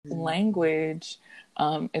Language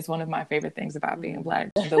is one of my favorite things about being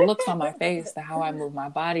Black. The looks on my face, the how I move my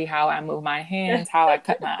body, how I move my hands, how I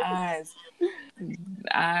cut my eyes.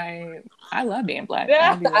 I love being Black.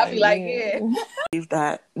 Yeah, I'll be like, yeah. Believe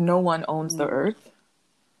that no one owns the earth.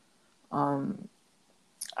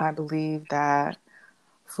 I believe that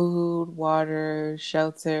food, water,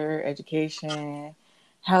 shelter, education,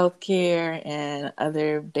 healthcare, and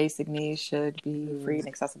other basic needs should be free and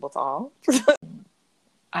accessible to all.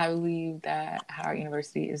 I believe that Howard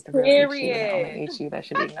University is the real HU and the only HU that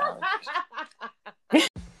should be acknowledged.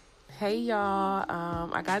 Hey y'all,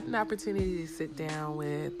 I got an opportunity to sit down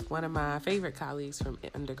with one of my favorite colleagues from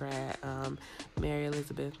undergrad, Mary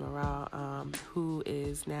Elizabeth Morale, who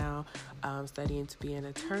is now studying to be an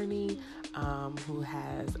attorney, who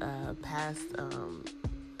has a past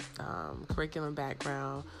curriculum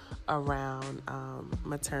background around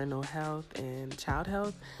maternal health and child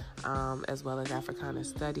health, as well as Africana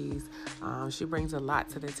studies. She brings a lot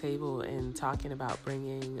to the table in talking about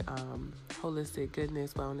bringing holistic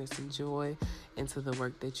goodness, wellness, and joy into the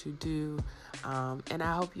work that you do. And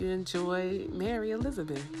I hope you enjoy Mary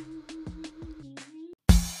Elizabeth.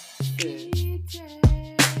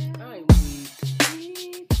 I'm weak.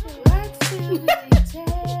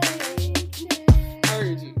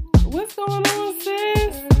 Heard you. What's going on,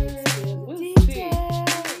 sis? What's this?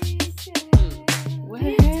 What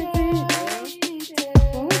happened?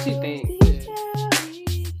 Well, what you think?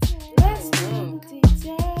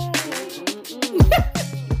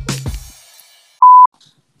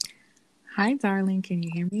 Hi, darling. Can you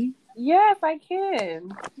hear me? Yes, I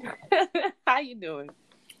can. How you doing?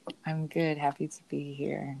 I'm good. Happy to be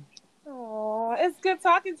here. Oh, it's good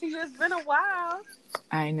talking to you. It's been a while.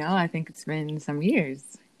 I know. I think it's been some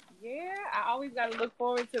years. Yeah, I always got to look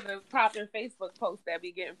forward to the proper Facebook posts that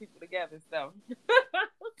be getting people together. So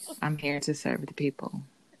I'm here to serve the people.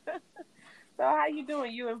 So how you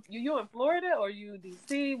doing? You in Florida or you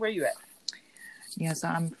DC? Where you at? Yeah, so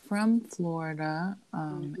I'm from Florida,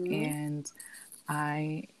 and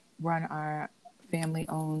I run our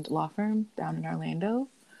family-owned law firm down in Orlando.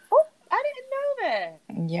 Oh, I didn't know that.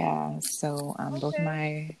 Yeah, so both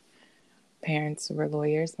my parents were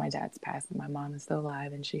lawyers. My dad's passed, but my mom is still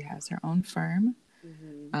alive, and she has her own firm.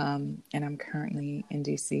 And I'm currently in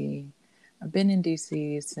DC. I've been in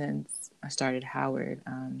DC since I started Howard,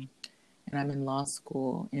 and I'm in law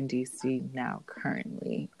school in DC now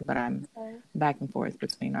currently, but I'm back and forth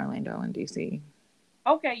between Orlando and DC.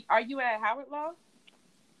 Okay, are you at Howard Law?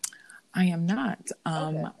 I am not.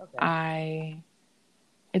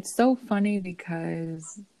 It's so funny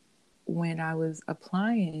because when I was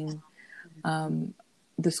applying,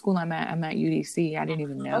 the school I'm at UDC. I didn't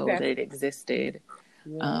even know that it existed.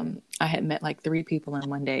 I had met like 3 people in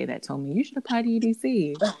one day that told me you should apply to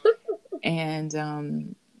UDC, and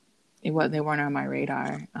they weren't on my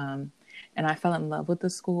radar. And I fell in love with the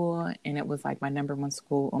school, and it was like my number one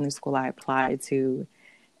school, only school I applied to.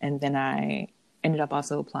 And then I ended up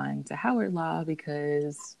also applying to Howard Law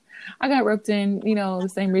because I got roped in, the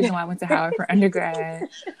same reason why I went to Howard for undergrad.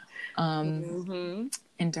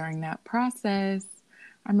 And during that process,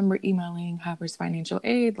 I remember emailing Howard's financial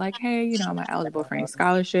aid, like, hey, am I eligible for any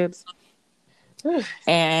scholarships?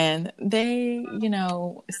 And they,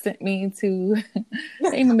 sent me to,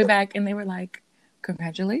 they emailed me back and they were like,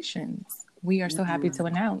 congratulations. We are so happy to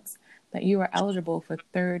announce that you are eligible for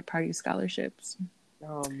third-party scholarships.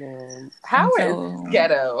 Oh, man. Howard is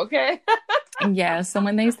ghetto, okay? Yeah, so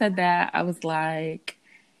when they said that, I was like,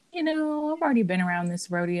 I've already been around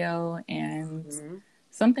this rodeo, and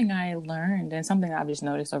something I learned and something I've just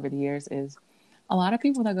noticed over the years is a lot of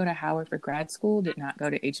people that go to Howard for grad school did not go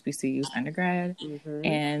to HBCU's undergrad,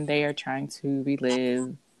 and they are trying to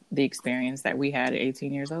relive the experience that we had at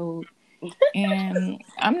 18 years old. And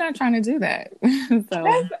I'm not trying to do that. Some of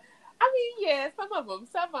them.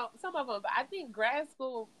 But I think grad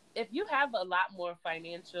school, if you have a lot more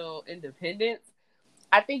financial independence,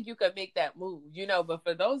 I think you could make that move, But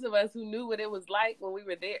for those of us who knew what it was like when we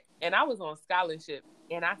were there, and I was on scholarship,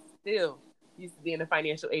 and I still used to be in the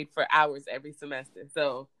financial aid for hours every semester.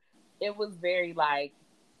 So it was very I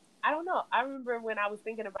don't know. I remember when I was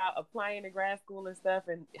thinking about applying to grad school and stuff,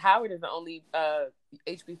 and Howard is the only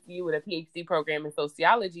HBCU with a PhD program in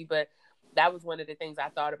sociology, but that was one of the things I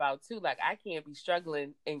thought about too. Like, I can't be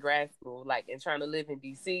struggling in grad school, and trying to live in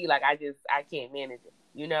DC. I can't manage it,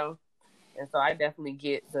 And so I definitely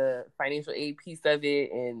get the financial aid piece of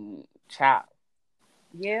it and child.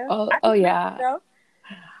 Yeah. Yeah.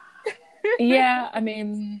 Yeah. I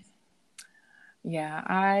mean, yeah,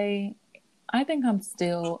 I think I'm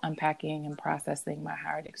still unpacking and processing my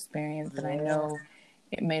Howard experience. And I know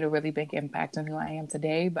it made a really big impact on who I am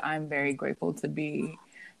today. But I'm very grateful to be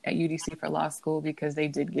at UDC for law school because they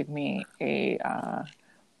did give me a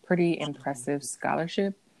pretty impressive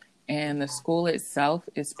scholarship. And the school itself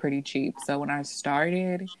is pretty cheap. So when I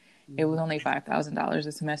started, it was only $5,000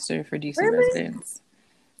 a semester for DC Really? residents.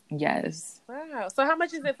 Yes. Wow. So how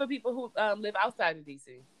much is it for people who live outside of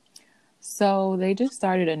DC? So they just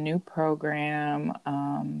started a new program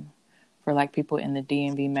for like people in the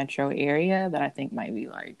DMV metro area that I think might be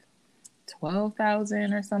like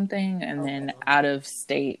 12,000 or something, and then out of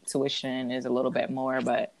state tuition is a little bit more.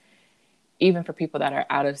 But even for people that are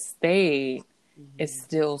out of state, it's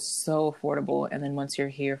still so affordable. And then once you're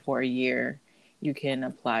here for a year, you can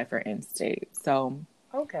apply for in-state. So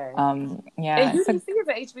okay, yeah, and UDC is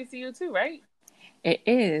an HBCU too, right? It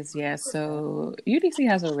is, yeah. So UDC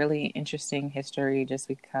has a really interesting history just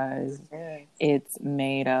because it's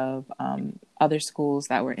made of other schools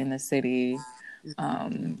that were in the city.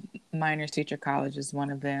 Miners Teacher College is one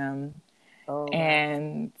of them.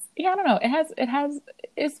 And yeah, I don't know.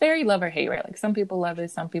 It's very love or hate, right? Like some people love it,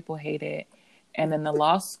 some people hate it. And then the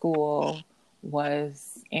law school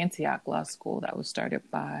was Antioch Law School that was started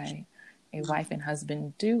by a wife and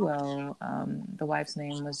husband duo. The wife's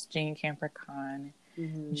name was Jean Camper Khan.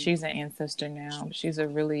 She's an ancestor now. She's a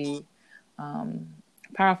really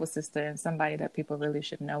powerful sister and somebody that people really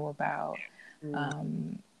should know about.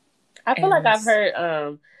 I feel like I've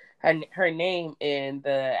heard her name in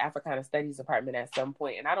the Africana Studies department at some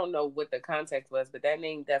point, and I don't know what the context was, but that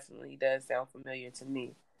name definitely does sound familiar to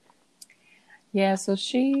me. Yeah, so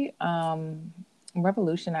she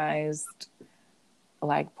revolutionized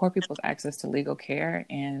like poor people's access to legal care,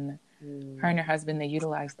 and her and her husband, they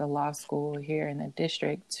utilized the law school here in the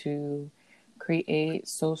district to create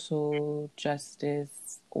social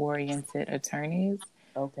justice oriented attorneys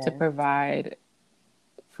to provide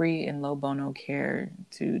free and low bono care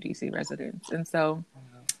to DC residents. And so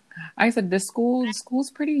like I said, the school's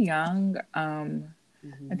pretty young.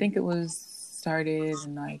 I think it was started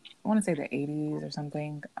in like, I want to say the 80s or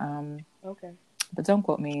something. But don't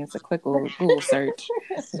quote me. It's a quick Google search.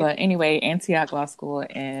 But anyway, Antioch Law School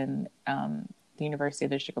and the University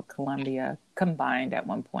of the District of Columbia combined at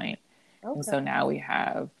one point. And so now we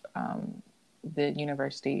have the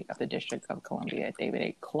University of the District of Columbia, David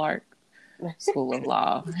A. Clark School of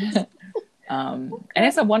Law. And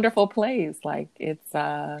it's a wonderful place. Like it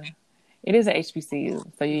is a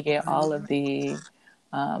HBCU. So you get all of the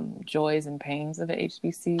joys and pains of a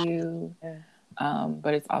HBCU.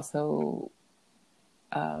 But it's also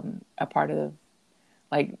a part of,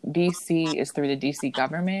 like, DC is through the DC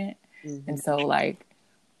government. And so like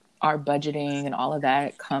our budgeting and all of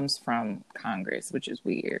that comes from Congress, which is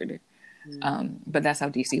weird. But that's how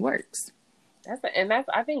DC works. I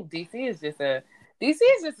think DC is just a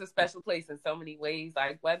special place in so many ways.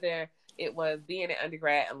 Like whether it was being an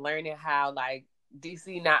undergrad and learning how like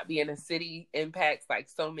DC not being a city impacts like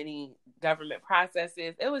so many government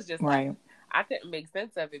processes. It was just like, I couldn't make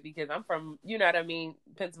sense of it because I'm from, you know what I mean,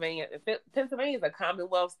 Pennsylvania. Pennsylvania is a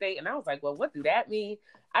Commonwealth state, and I was like, well, what do that mean?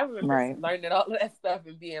 I remember learning all of that stuff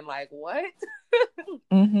and being like, what?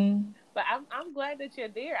 But I'm glad that you're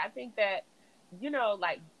there. I think that, you know,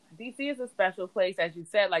 like DC is a special place, as you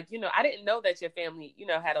said. Like, you know, I didn't know that your family, you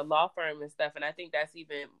know, had a law firm and stuff, and I think that's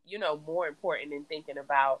even, you know, more important in thinking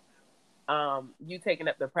about you taking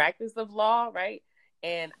up the practice of law, right?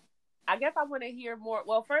 And I guess I want to hear more.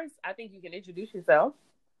 Well, first, I think you can introduce yourself.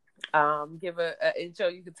 Give an intro.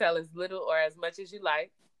 You can tell as little or as much as you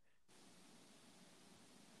like.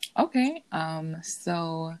 Okay.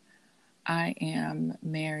 So I am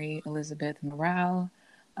Mary Elizabeth Morale.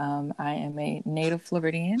 I am a native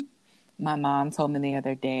Floridian. My mom told me the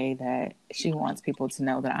other day that she wants people to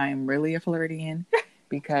know that I am really a Floridian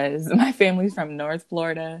because my family's from North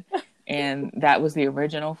Florida, and that was the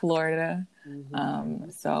original Florida.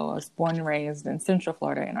 So I was born and raised in Central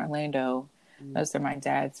Florida in Orlando. That's where my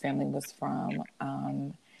dad's family was from.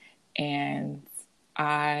 And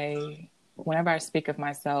whenever I speak of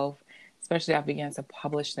myself, especially I began to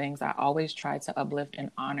publish things, I always try to uplift and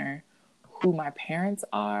honor who my parents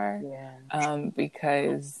are,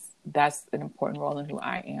 because that's an important role in who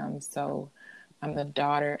I am. So I'm the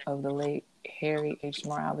daughter of the late Harry H.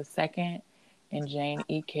 Morale II and Jane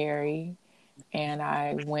E. Carey. And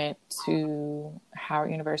I went to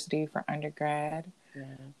Howard University for undergrad.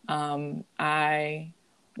 I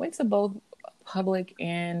went to both public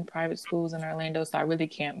and private schools in Orlando, so I really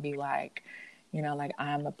can't be like, you know, like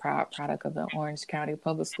I'm a proud product of the Orange County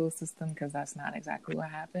public school system, because that's not exactly what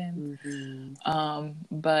happened.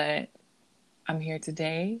 But I'm here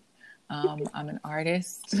today. I'm an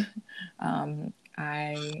artist.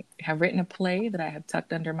 I have written a play that I have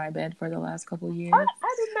tucked under my bed for the last couple of years.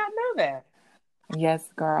 I did not know that. Yes,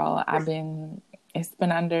 girl. It's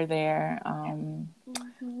been under there.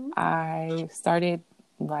 I started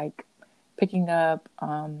like picking up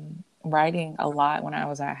writing a lot when I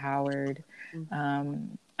was at Howard.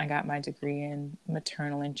 I got my degree in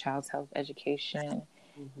maternal and child's health education,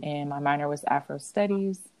 and my minor was Afro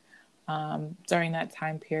Studies. During that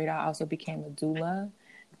time period, I also became a doula,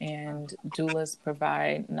 and doulas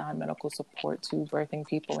provide non-medical support to birthing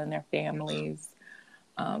people and their families.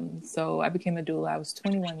 So I became a doula. I was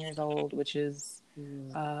 21 years old, which is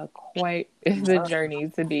quite the journey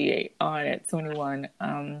to be on at 21.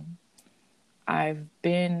 I've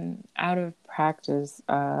been out of practice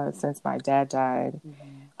since my dad died,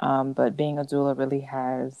 but being a doula really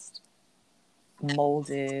has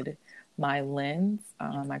molded my lens,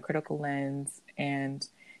 my critical lens, and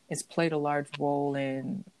it's played a large role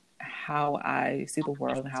in how I see the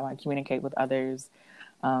world and how I communicate with others,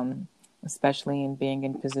 especially in being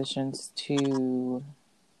in positions to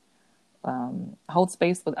hold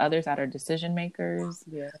space with others that are decision makers.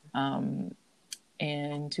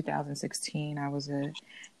 In 2016, I was an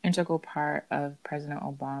integral part of President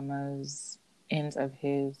Obama's end of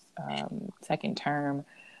his second term.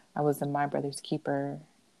 I was a My Brother's Keeper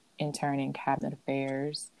intern in Cabinet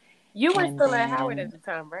Affairs. You were still at Howard at the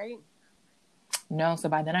time, right? No, so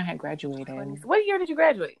by then I had graduated. What year did you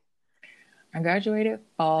graduate? I graduated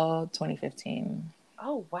fall 2015.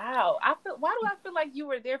 Oh, wow. Why do I feel like you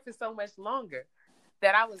were there for so much longer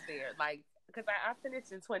that I was there? Like, because I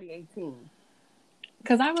finished in 2018.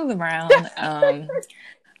 Because I was around.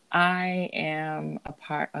 I am a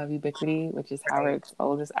part of Ubiquity, which is Howard's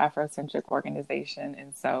oldest Afrocentric organization.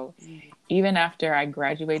 And so even after I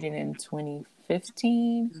graduated in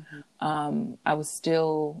 2015, I was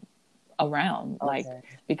still around,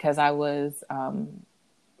 because I was,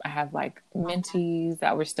 I have like mentees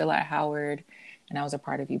that were still at Howard, and I was a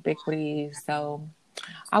part of Ubiquity. So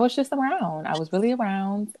I was just around. I was really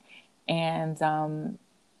around. And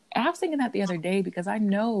I was thinking that the other day, because I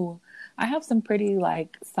know I have some pretty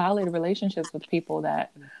like solid relationships with people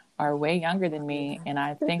that are way younger than me. And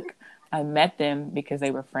I think I met them because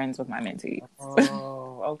they were friends with my mentees.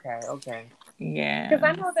 Oh, okay. Yeah. Because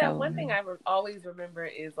I know that one thing I always remember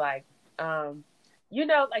is like, you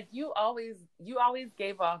know, like you always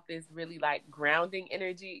gave off this really like grounding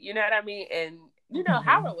energy. You know what I mean? And, you know,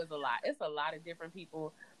 Howard was a lot. It's a lot of different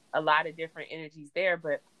people, a lot of different energies there.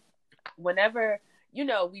 But whenever, you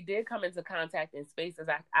know, we did come into contact in spaces,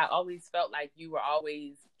 I always felt like you were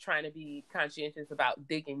always trying to be conscientious about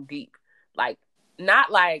digging deep. Like, not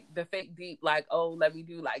like the fake deep, like, oh, let me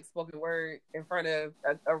do like spoken word in front of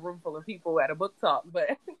a room full of people at a book talk.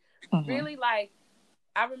 But really, like,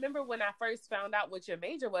 I remember when I first found out what your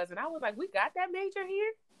major was, and I was like, we got that major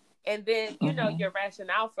here? And then, you know, your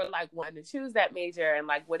rationale for like wanting to choose that major and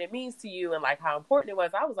like what it means to you and like how important it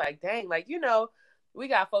was. I was like, dang, like, you know, we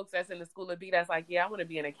got folks that's in the School of B that's like, yeah, I want to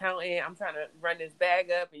be an accountant. I'm trying to run this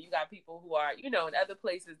bag up. And you got people who are, you know, in other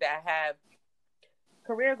places that have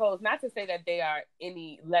career goals. Not to say that they are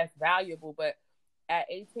any less valuable, but at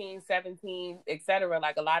 18, 17, etc.,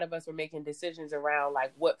 like a lot of us were making decisions around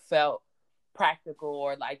like what felt practical,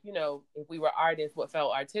 or like, you know, if we were artists, what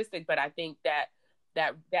felt artistic. But I think that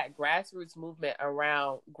grassroots movement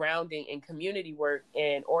around grounding and community work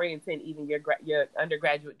and orienting even your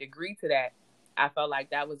undergraduate degree to that, I felt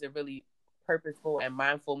like that was a really purposeful and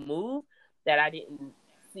mindful move that I didn't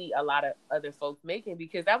see a lot of other folks making,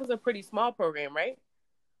 because that was a pretty small program, right?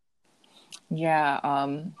 Yeah,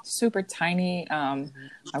 super tiny. I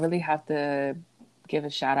really have to give a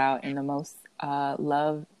shout out in the most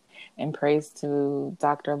love and praise to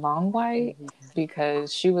Dr. Longwhite,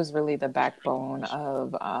 because she was really the backbone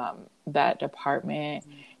of that department.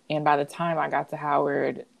 And by the time I got to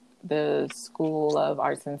Howard, the School of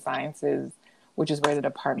Arts and Sciences, which is where the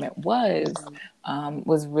department was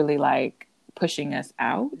really like pushing us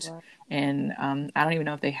out. And I don't even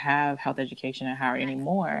know if they have health education at Howard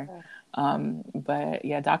anymore. But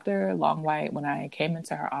yeah, Dr. Longwhite, when I came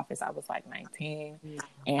into her office, I was like 19,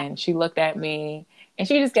 and she looked at me and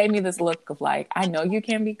she just gave me this look of like, I know you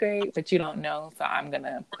can be great, but you don't know, so I'm going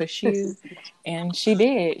to push you. And she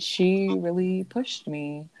did. She really pushed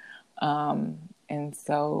me. And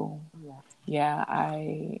so, yeah,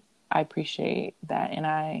 I appreciate that. And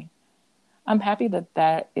I'm happy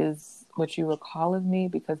that is what you recall of me,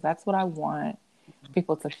 because that's what I want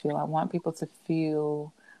people to feel. I want people to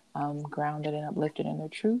feel grounded and uplifted in their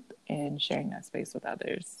truth and sharing that space with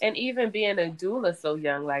others. And even being a doula so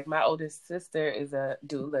young, like my oldest sister is a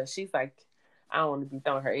doula. She's like, I don't want to be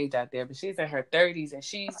throwing her age out there, but she's in her 30s and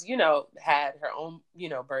she's, you know, had her own, you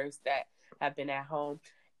know, births that have been at home.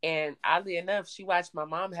 And oddly enough, she watched my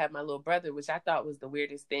mom have my little brother, which I thought was the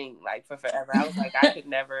weirdest thing, like, for forever. I was like, I could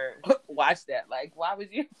never watch that. Like, why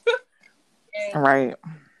would you? And right.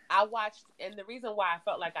 I watched, and the reason why I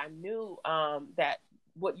felt like I knew that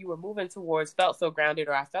what you were moving towards felt so grounded,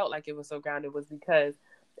 or I felt like it was so grounded, was because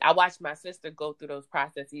I watched my sister go through those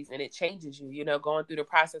processes, and it changes you. You know, going through the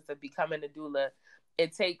process of becoming a doula,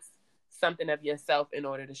 it takes something of yourself in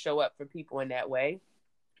order to show up for people in that way.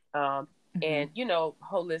 And, you know,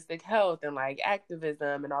 holistic health and like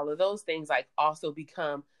activism and all of those things like also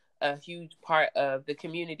become a huge part of the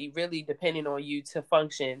community, really depending on you to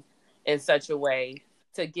function in such a way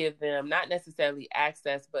to give them not necessarily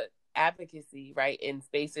access, but advocacy, right, in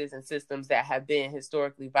spaces and systems that have been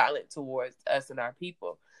historically violent towards us and our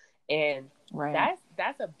people. And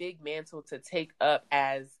that's a big mantle to take up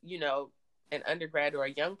as, you know, an undergrad or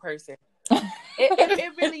a young person.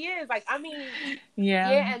 It really is. Like, I mean,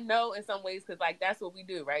 yeah and no in some ways, because like that's what we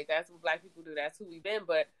do, right? That's what Black people do. That's who we've been.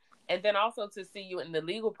 But and then also to see you in the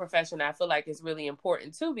legal profession, I feel like it's really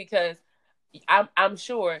important too, because I'm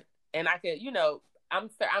sure, and I could, you know, I'm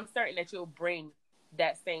certain that you'll bring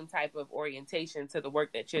that same type of orientation to the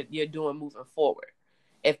work that you're doing moving forward,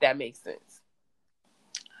 if that makes sense.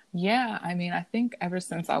 Yeah, I mean, I think ever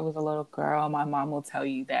since I was a little girl, my mom will tell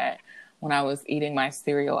you that when I was eating my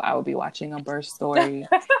cereal, I would be watching a birth story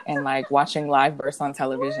and like watching live births on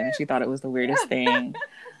television. And she thought it was the weirdest thing.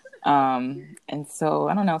 And so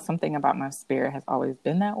I don't know, something about my spirit has always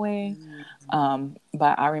been that way.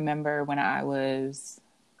 But I remember when I was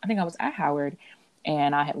at Howard,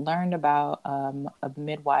 and I had learned about a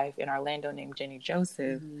midwife in Orlando named Jenny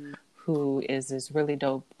Joseph, who is this really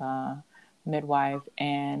dope midwife,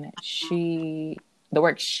 and the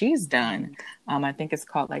work she's done, I think it's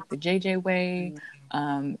called like the JJ Way,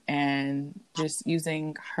 and just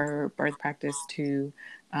using her birth practice to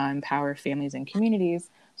empower families and communities.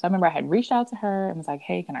 So I remember I had reached out to her and was like,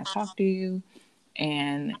 hey, can I talk to you?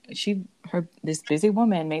 And this busy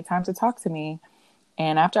woman made time to talk to me.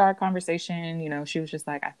 And after our conversation, you know, she was just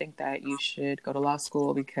like, I think that you should go to law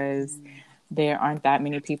school because there aren't that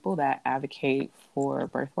many people that advocate for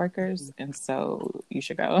birth workers. And so you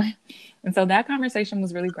should go. And so that conversation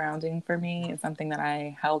was really grounding for me. It's something that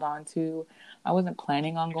I held on to. I wasn't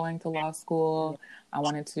planning on going to law school. I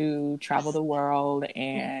wanted to travel the world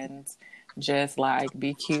and just like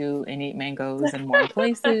be cute and eat mangoes in more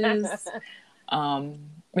places,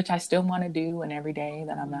 which I still want to do. And every day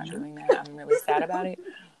that I'm not doing that, I'm really sad about it.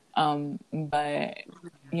 But,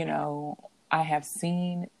 you know, I have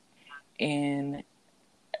seen in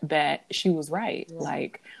that she was right.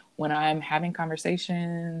 Like when I'm having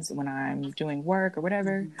conversations, when I'm doing work or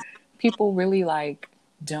whatever, people really like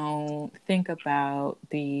don't think about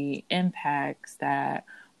the impacts that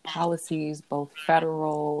policies, both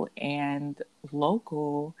federal and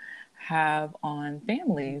local, have on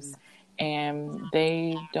families. And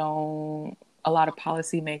a lot of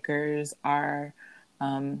policymakers are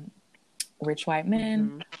rich white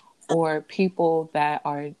men or people that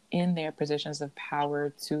are in their positions of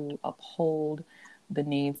power to uphold the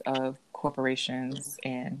needs of corporations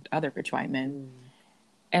and other rich white men.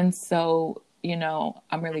 And so, you know,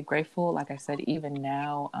 I'm really grateful. Like I said, even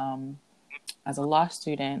now, as a law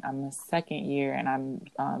student, I'm a second year and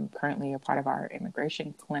I'm currently a part of our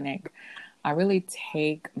immigration clinic. I really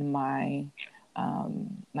take my,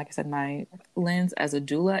 like I said, my lens as a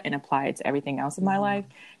doula and apply it to everything else in my life.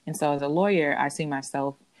 And so as a lawyer, I see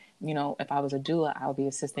myself, you know, if I was a doula, I would be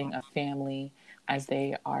assisting a family as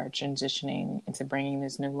they are transitioning into bringing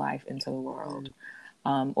this new life into the world,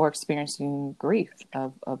 or experiencing grief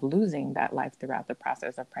of losing that life throughout the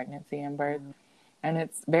process of pregnancy and birth. And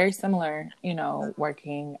it's very similar, you know,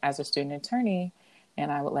 working as a student attorney.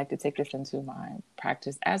 And I would like to take this into my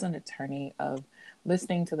practice as an attorney of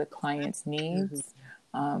listening to the client's needs,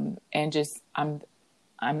 and just I'm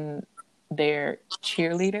their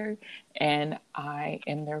cheerleader and I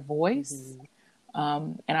am their voice.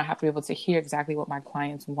 And I have to be able to hear exactly what my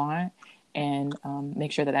clients want and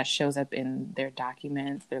make sure that that shows up in their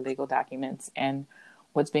documents, their legal documents, and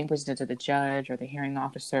what's being presented to the judge or the hearing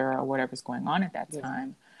officer or whatever's going on at that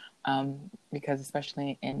time. Because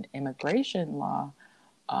especially in immigration law,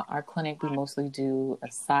 our clinic, we mostly do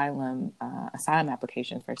asylum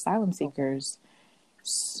applications for asylum seekers.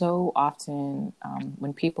 So often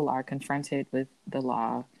when people are confronted with the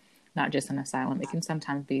law, not just an asylum, it can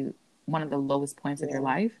sometimes be one of the lowest points of your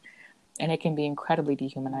life, and it can be incredibly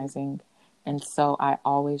dehumanizing. And so I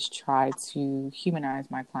always try to humanize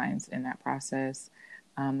my clients in that process.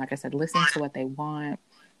 Like I said, listen to what they want,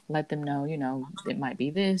 let them know, it might be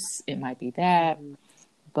this, it might be that,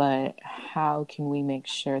 but how can we make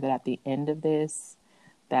sure that at the end of this,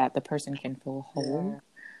 that the person can feel whole?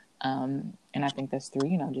 And I think that's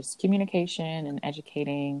through, just communication and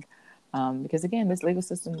educating. Because again, this legal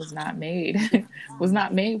system was not made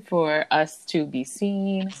for us to be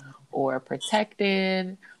seen or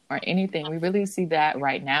protected or anything. We really see that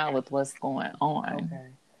right now with what's going on. Okay.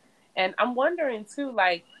 And I'm wondering too,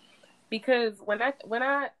 like, because when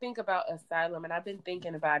I think about asylum, and I've been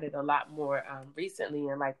thinking about it a lot more recently,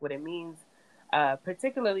 and like what it means,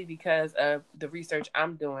 particularly because of the research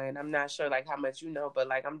I'm doing. I'm not sure like how much you know, but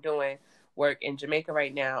like I'm doing work in Jamaica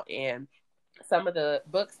right now, and some of the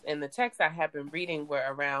books and the texts I have been reading were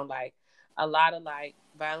around like a lot of like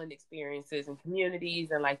violent experiences in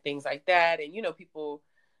communities and like things like that. And, people,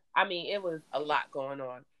 I mean, it was a lot going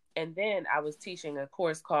on. And then I was teaching a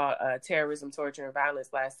course called Terrorism, Torture, and Violence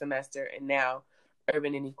last semester, and now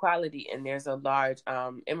Urban Inequality. And there's a large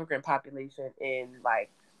immigrant population in like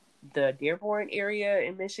the Dearborn area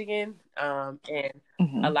in Michigan. And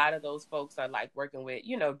a lot of those folks are like working with,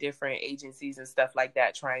 different agencies and stuff like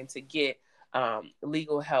that, trying to get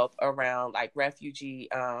legal help around like refugee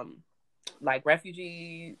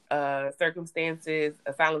circumstances,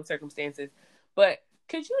 asylum circumstances. But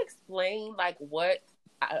could you explain like what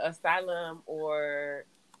asylum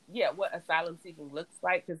seeking looks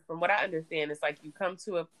like? Because from what I understand, it's like you come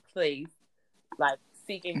to a place like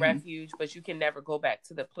seeking refuge, but you can never go back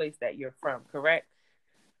to the place that you're from, correct?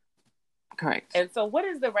 Correct. And so what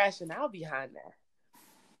is the rationale behind that?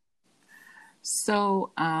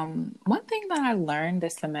 So one thing that I learned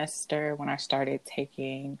this semester when I started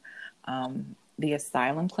taking the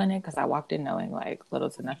asylum clinic, because I walked in knowing like little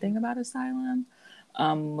to nothing about asylum,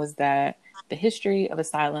 was that the history of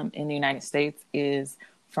asylum in the United States is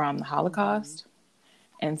from the Holocaust.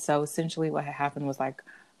 And so essentially what had happened was like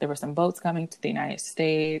there were some boats coming to the United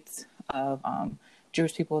States of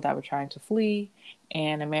Jewish people that were trying to flee.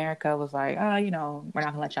 And America was like, we're not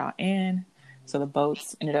going to let y'all in. So the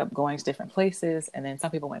boats ended up going to different places. And then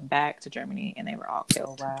some people went back to Germany and they were all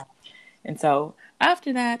killed. Wow. And so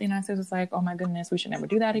after that, the United States was like, oh my goodness, we should never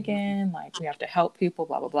do that again. Like we have to help people,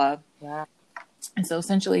 blah, blah, blah. Wow. And so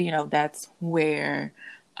essentially, that's where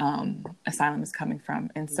asylum is coming from.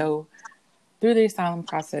 And so through the asylum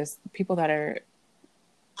process,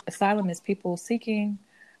 asylum is people seeking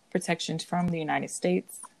protections from the United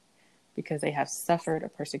States because they have suffered a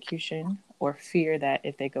persecution or fear that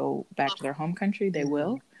if they go back to their home country, they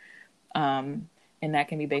will. And that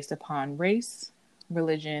can be based upon race,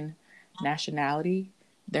 religion, nationality,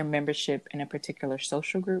 their membership in a particular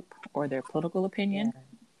social group, or their political opinion. Yeah.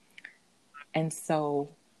 And so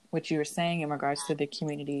what you were saying in regards to the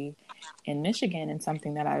community in Michigan, and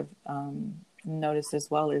something that I've noticed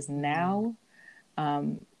as well, is now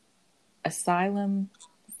asylum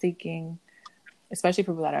seeking, especially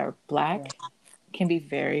people that are Black, can be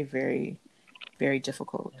very, very, very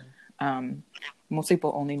difficult. Most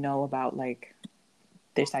people only know about like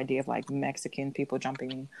this idea of like Mexican people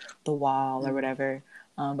jumping the wall or whatever.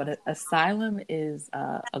 But asylum is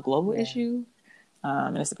a global issue.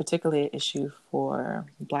 And it's a particular issue for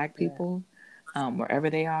Black people,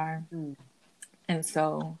 wherever they are. And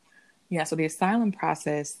so, so the asylum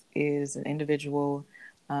process is an individual.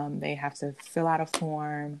 They have to fill out a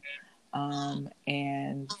form,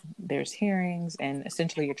 and there's hearings, and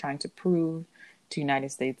essentially you're trying to prove to the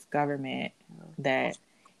United States government that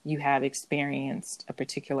you have experienced a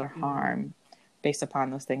particular harm based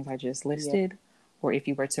upon those things I just listed, or if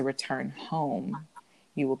you were to return home,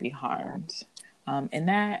 you will be harmed. And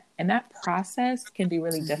that process can be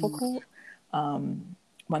really difficult.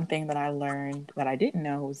 One thing that I learned that I didn't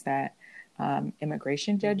know was that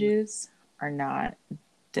immigration judges are not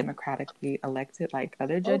democratically elected like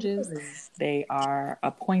other judges. Oh, really? They are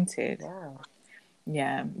appointed. Wow.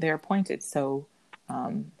 Yeah, they're appointed. So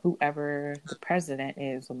whoever the president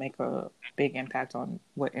is will make a big impact on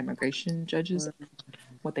what immigration judges,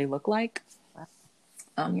 what they look like.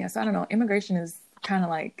 Yes, I don't know. Immigration is kind of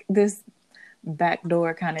like this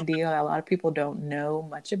backdoor kind of deal that a lot of people don't know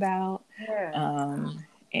much about. Yeah.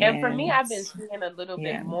 And for me, I've been seeing a little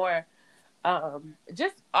bit more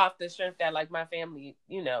just off the strength that like my family,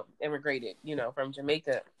 immigrated, from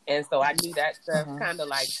Jamaica. And so I knew that stuff kind of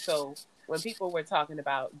like, so when people were talking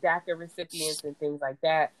about DACA recipients and things like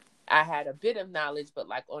that, I had a bit of knowledge, but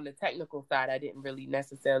like on the technical side, I didn't really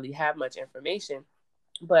necessarily have much information.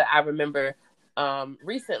 But I remember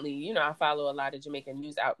recently, I follow a lot of Jamaican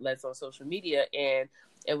news outlets on social media, and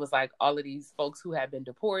it was like all of these folks who had been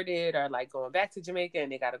deported are like going back to Jamaica,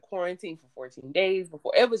 and they got to quarantine for 14 days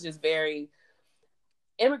before. It was just very,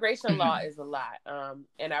 immigration law is a lot.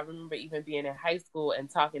 And I remember even being in high school and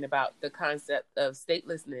talking about the concept of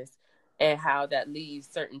statelessness and how that leaves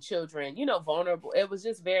certain children, vulnerable. It was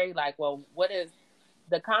just very like, well, what is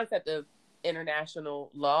the concept of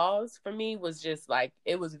international laws for me was just like,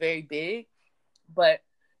 it was very big, but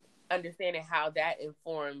understanding how that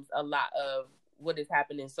informs a lot of what is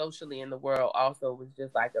happening socially in the world also was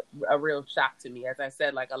just like a real shock to me. As I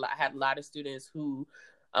said, like I had a lot of students who,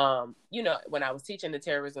 when I was teaching the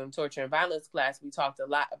terrorism, torture, and violence class, we talked a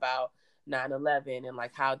lot about 9/11 and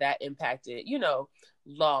like how that impacted,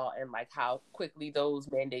 law and like how quickly those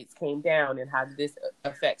mandates came down and how this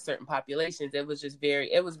affects certain populations. It was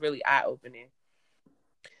really eye-opening.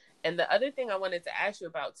 And the other thing I wanted to ask you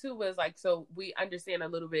about too was like, so we understand a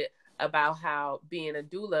little bit about how being a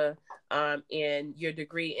doula and your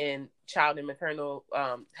degree in child and maternal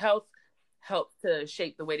health helped to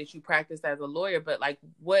shape the way that you practice as a lawyer. But like,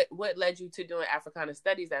 what led you to doing Africana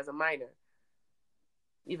studies as a minor?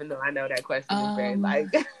 Even though I know that question is very like,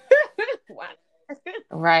 why?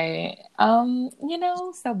 Right.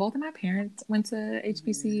 So both of my parents went to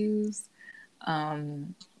HBCUs.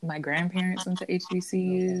 My grandparents went to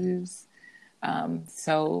HBCUs.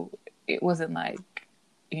 So it wasn't like,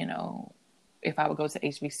 if I would go to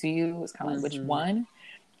HBCU, it was kind of like which one.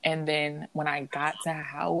 And then when I got to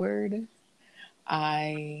Howard,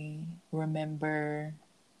 I remember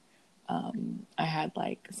I had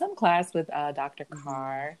like some class with Dr.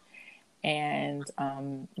 Carr. And,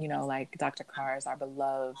 like Dr. Carr is our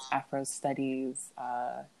beloved Afro Studies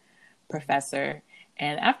professor.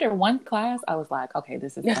 And after one class, I was like, okay,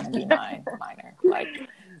 this is going to be my minor. Like,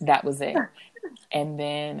 that was it. And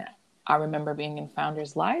then I remember being in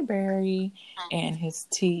Founders Library, and his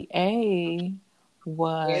TA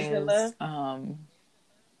was... Angela?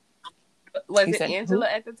 Was it Angela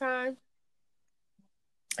who? at the time?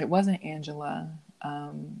 It wasn't Angela.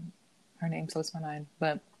 Her name slips my mind.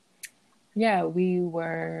 But, yeah, we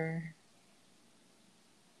were...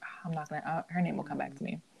 I'm not going to... her name will come back to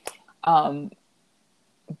me.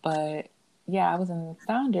 But yeah, I was in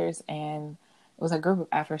Founders, and it was a group of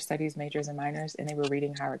Afro Studies majors and minors, and they were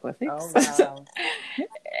reading hieroglyphics. Oh, wow.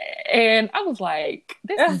 And I was like,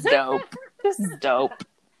 this is dope. This is dope.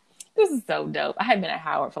 This is so dope. I had been at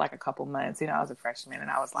Howard for like a couple months. I was a freshman, and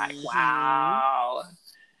I was like, wow.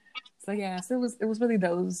 So yeah, so it was really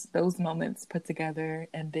those moments put together.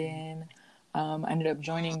 And then I ended up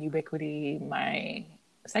joining Ubiquity my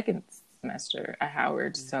second semester at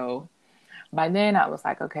Howard. So by then I was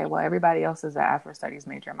like, okay, well, everybody else is an Afro Studies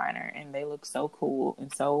major minor, and they look so cool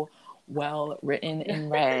and so well written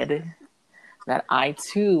and read that I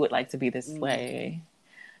too would like to be this way.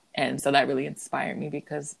 And so that really inspired me,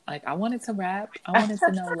 because like I wanted to rap. I wanted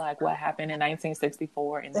to know like what happened in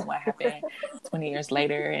 1964 and then what happened 20 years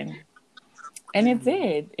later. And it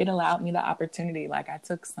did. It allowed me the opportunity. Like I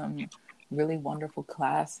took some really wonderful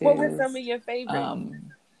classes. What were some of your favorites?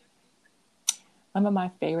 Some of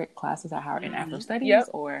my favorite classes at Howard in Afro Studies,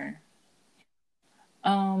 or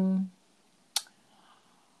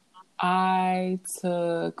I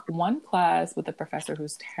took one class with a professor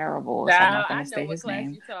who's terrible, so I'm not going to say his name. I know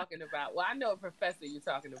what class you're talking about. Well, I know a professor you're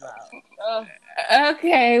talking about.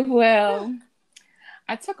 Okay, well,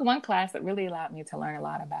 I took one class that really allowed me to learn a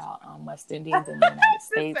lot about West Indians in the United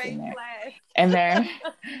States and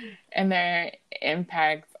their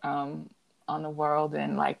impact on the world.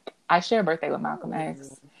 And like I share a birthday with Malcolm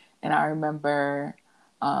X, and I remember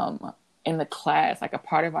in the class, like a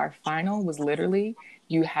part of our final was literally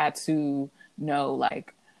you had to know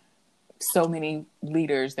like so many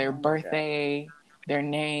leaders, their birthday, their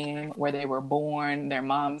name, where they were born, their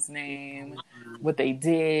mom's name, what they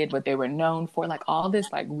did, what they were known for, like all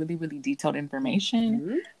this like really, really detailed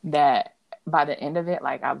information that by the end of it,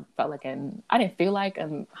 like I felt like I didn't feel like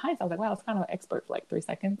in hindsight, I was like, wow, I was kind of an expert for like 3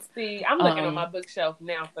 seconds. See, I'm looking on my bookshelf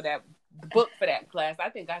now for that book for that class. I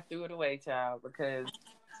think I threw it away, child, because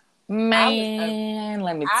man,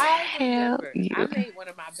 let me tell you. I made one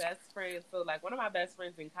of my best friends. So like one of my best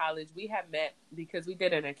friends in college, we had met because we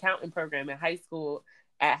did an accounting program in high school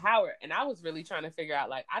at Howard. And I was really trying to figure out,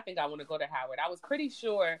 like, I think I want to go to Howard. I was pretty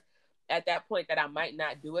sure at that point that I might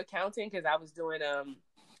not do accounting because I was doing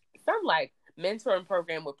some like mentoring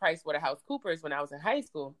program with PricewaterhouseCoopers when I was in high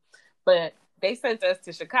school. But they sent us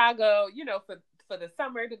to Chicago, for the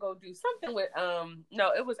summer to go do something with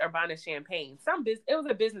it was Urbana-Champaign. It was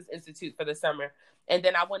a business institute for the summer. And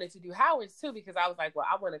then I wanted to do Howard's too, because I was like, well,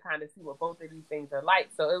 I want to kind of see what both of these things are like.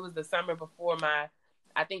 So it was the summer before my,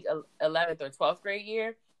 I think 11th or 12th grade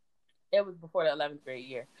year. It was before the 11th grade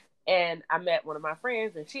year. And I met one of my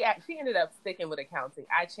friends, and she ended up sticking with accounting.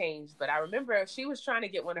 I changed, but I remember she was trying to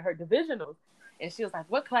get one of her divisionals, and she was like,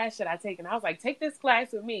 "What class should I take?" And I was like, "Take this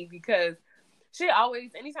class with me," because she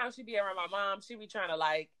always, anytime she'd be around my mom, she'd be trying to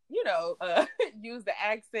like, use the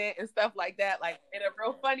accent and stuff like that, like in a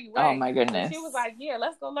real funny way. Oh my goodness. So she was like, "Yeah,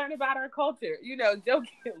 let's go learn about our culture,"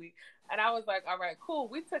 jokingly. And I was like, "All right, cool."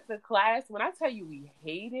 We took the class. When I tell you we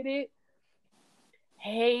hated it.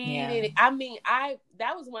 I mean,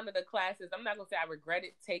 that was one of the classes. I'm not gonna say I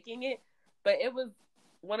regretted taking it, but it was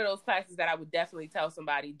one of those classes that I would definitely tell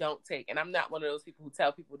somebody don't take. And I'm not one of those people who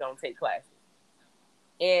tell people don't take classes.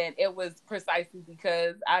 And it was precisely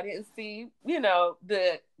because I didn't see,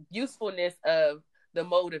 the usefulness of the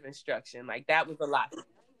mode of instruction. Like, that was a lot.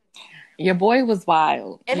 Your boy was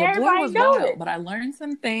wild. And your everybody boy was knew wild, it. But I learned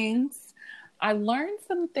some things.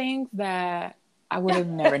 That I would have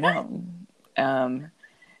never known.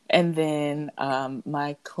 And then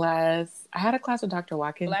my class, I had a class with Dr.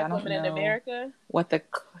 Watkins. Black I don't Women know in America?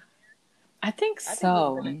 I think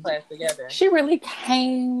so. We were in class together. She really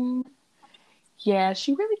came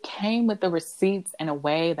with the receipts in a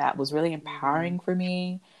way that was really empowering for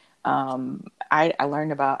me. I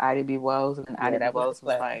learned about Ida B. Wells, and Ida B. Wells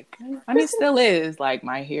was like, still is like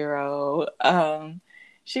my hero.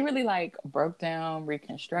 She really like broke down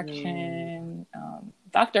Reconstruction.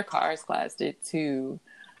 Dr. Carr's class did too.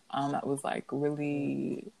 That was like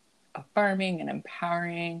really affirming and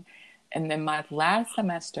empowering. And then my last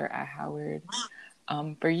semester at Howard,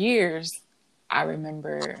 for years, I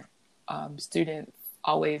remember students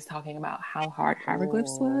always talking about how hard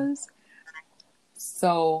hieroglyphs was.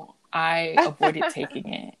 So I avoided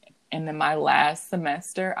taking it. And then my last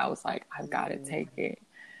semester, I was like, I've got to take it.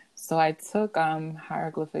 So I took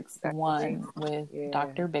Hieroglyphics 1 with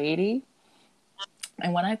Dr. Beatty.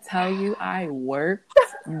 And when I tell you I worked,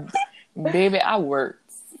 baby, I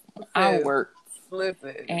worked.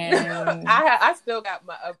 Listen, and I still got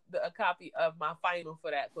a copy of my final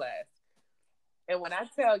for that class. And when I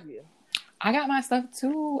tell you, I got my stuff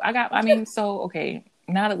too. Okay,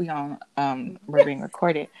 now that we're being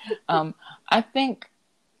recorded, I think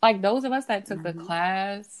like those of us that took the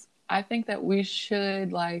class, I think that we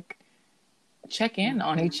should like check in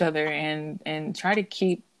on each other and try to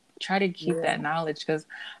keep that knowledge, because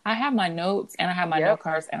I have my notes and I have my note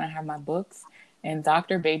cards and I have my books. And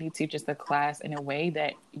Dr. Beatty teaches the class in a way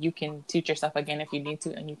that you can teach yourself again if you need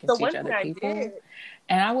to, and you can teach other people.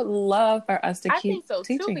 And I would love for us to keep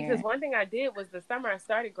teaching too, because one thing I did was the summer I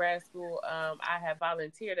started grad school, I had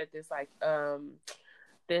volunteered at this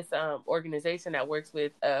organization that works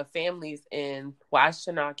with families in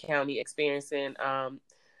Washtenaw County experiencing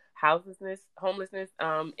homelessness,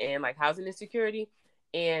 and like housing insecurity.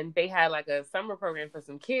 And they had like a summer program for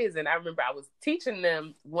some kids. And I remember I was teaching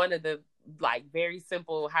them one of the like very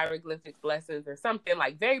simple hieroglyphics lessons or something,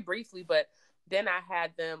 like very briefly, but then I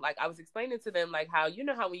had them, like I was explaining to them like how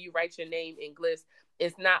when you write your name in glyphs,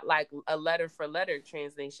 it's not like a letter for letter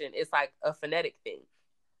translation, it's like a phonetic thing.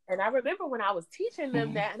 And I remember when I was teaching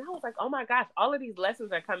them that, and I was like, oh my gosh, all of these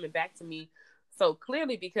lessons are coming back to me so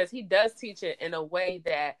clearly, because he does teach it in a way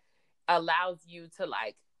that allows you to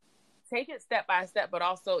like take it step by step, but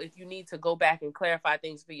also if you need to go back and clarify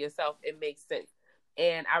things for yourself, it makes sense.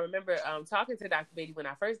 And I remember talking to Dr. Beatty when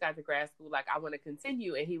I first got to grad school, like I want to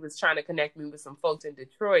continue, and he was trying to connect me with some folks in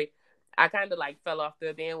Detroit. I kind of like fell off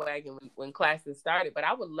the bandwagon when classes started, but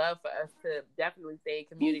I would love for us to definitely stay in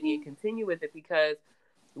community and continue with it, because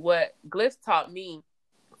what glyphs taught me,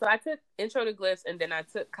 so I took Intro to Glyphs and then I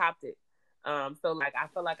took Coptic. So like I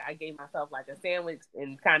feel like I gave myself like a sandwich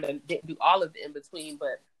and kind of didn't do all of the in between,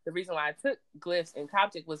 but the reason why I took glyphs and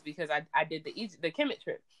Coptic was because I did the Kemet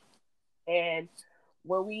trip. And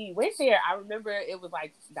when we went there, I remember it was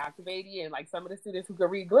like Dr. Beatty and like some of the students who could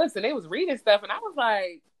read glyphs, and they was reading stuff, and I was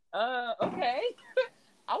like, okay,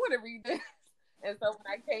 I want to read this. And so when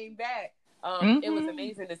I came back, it was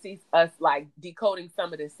amazing to see us like decoding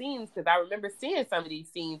some of the scenes, because I remember seeing some of these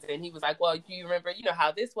scenes, and he was like, well, do you remember,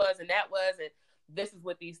 how this was and that was, and this is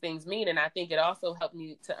what these things mean. And I think it also helped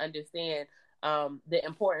me to understand the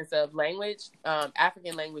importance of language,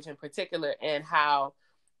 African language in particular, and how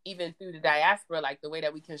even through the diaspora, like the way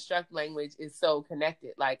that we construct language is so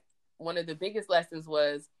connected. Like one of the biggest lessons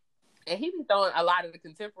was, and he be throwing a lot of the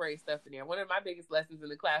contemporary stuff in there. One of my biggest lessons in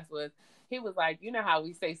the class was, he was like, how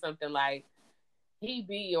we say something like he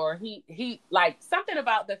be, or he like something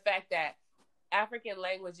about the fact that African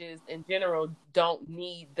languages in general don't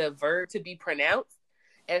need the verb to be pronounced.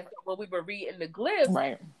 And so when we were reading the glyphs,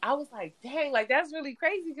 right, I was like, dang, like that's really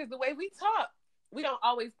crazy, because the way we talk, we don't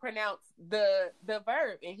always pronounce the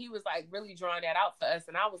verb. And he was like really drawing that out for us.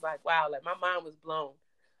 And I was like, wow, like my mind was blown.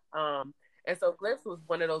 And so Glyphs was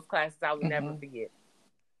one of those classes I would never Mm-hmm. forget.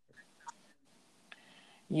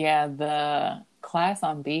 Yeah, the class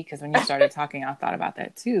on B, because when you started talking, I thought about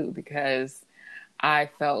that too, because I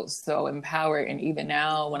felt so empowered. And even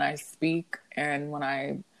now, when I speak and when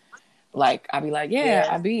I be like, yeah, Yes.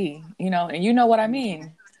 I be, and you know what I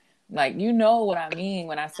mean. Like, you know what I mean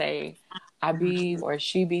when I say I be or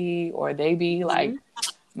she be or they be. Like,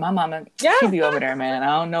 my mama, she be over there, man.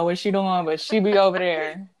 I don't know what she doing, but she be over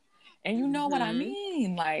there. And you know what I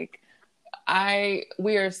mean. Like,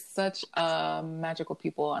 we are such magical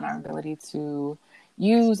people in our ability to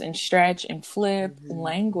use and stretch and flip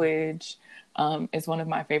language. Is one of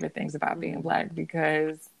my favorite things about being Black,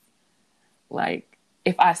 because like,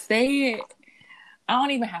 if I say it, I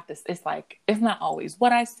don't even have to, it's like, it's not always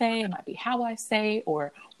what I say. It might be how I say,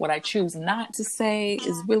 or what I choose not to say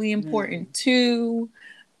is really important too.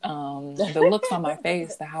 The looks on my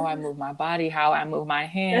face, the how I move my body, how I move my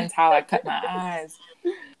hands, how I cut my eyes.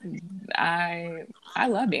 I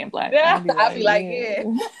love being Black. Yeah, I'll be like, yeah.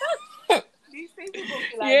 These people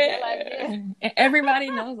be like, Yeah. like, yeah. And everybody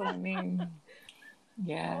knows what I mean.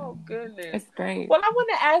 Yeah. Oh, goodness. It's great. Well, I want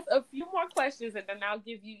to ask a few more questions, and then I'll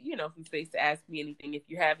give you, some space to ask me anything if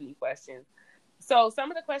you have any questions. So some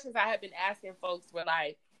of the questions I have been asking folks were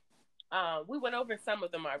like, we went over some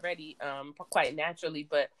of them already, quite naturally,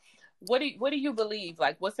 but what do you believe?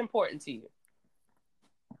 Like, what's important to you?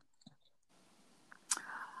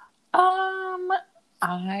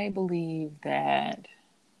 I believe that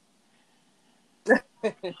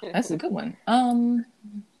that's a good one.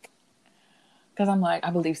 Because I'm like, I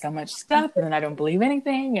believe so much stuff, and then I don't believe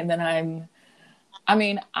anything, and then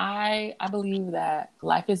I believe that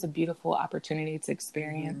life is a beautiful opportunity to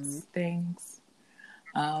experience things.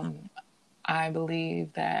 I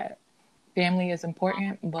believe that family is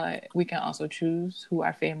important, but we can also choose who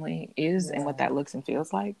our family is and what that looks and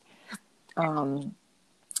feels like.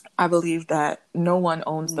 I believe that no one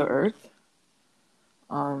owns the earth.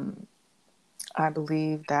 I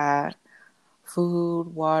believe that food,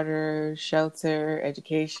 water, shelter,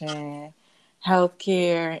 education,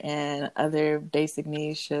 healthcare, and other basic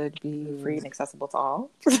needs should be free and accessible to all.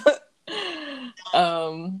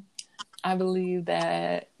 I believe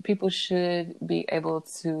that people should be able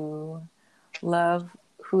to love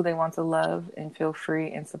who they want to love and feel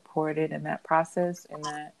free and supported in that process, and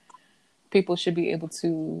that people should be able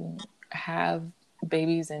to have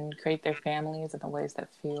babies and create their families in the ways that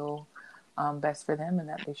feel best for them, and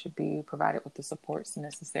that they should be provided with the supports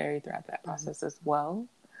necessary throughout that process as well.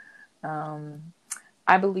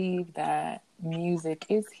 I believe that music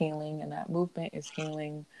is healing and that movement is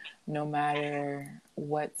healing, no matter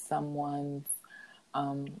what someone's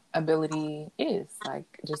ability is.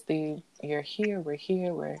 Like, just we're here,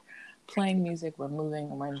 we're playing music, we're moving,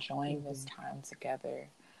 and we're enjoying this time together.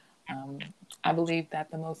 I believe that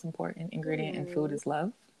the most important ingredient in food is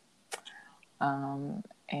love.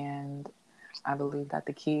 And I believe that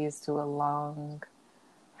the keys to a long,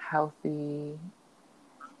 healthy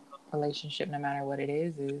relationship, no matter what it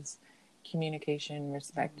is communication,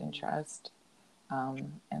 respect, and trust.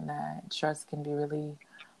 And that trust can be really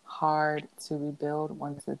hard to rebuild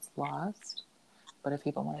once it's lost. But if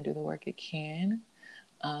people want to do the work, it can.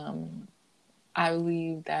 I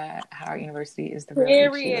believe that Howard University is the real HU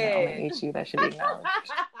and the only HU that should be acknowledged.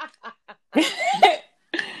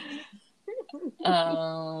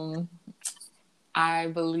 I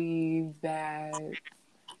believe that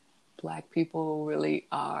Black people really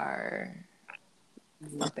are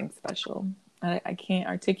something special. I can't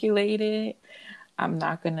articulate it. I'm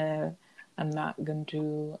not gonna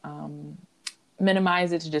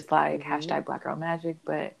minimize it to just like hashtag Black Girl Magic,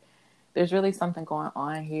 but there's really something going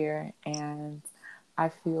on here, and I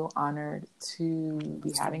feel honored to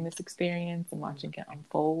be having this experience and watching it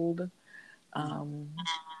unfold.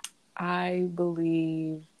 I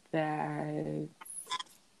believe that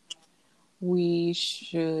we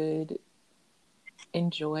should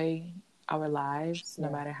enjoy our lives, no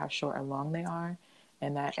matter how short or long they are,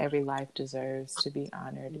 and that every life deserves to be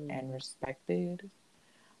honored and respected,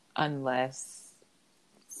 unless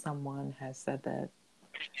someone has said that.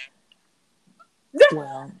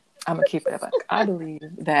 Well, I'm gonna keep it up. I believe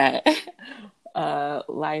that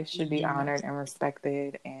life should be honored and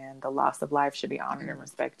respected, and the loss of life should be honored and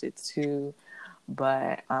respected too.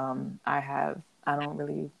 But I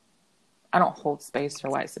don't hold space for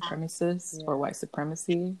white supremacists or white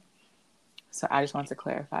supremacy. So I just want to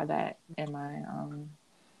clarify that in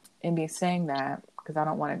me saying that, because I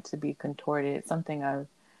don't want it to be contorted. Something I've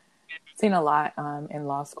seen a lot in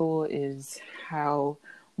law school is how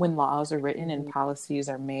when laws are written and policies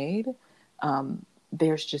are made,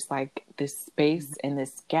 there's just like this space and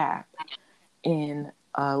this gap in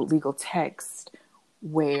a legal text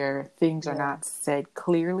where things are not said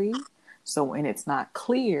clearly. So when it's not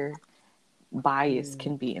clear, bias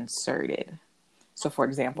can be inserted. So for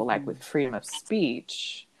example, like with freedom of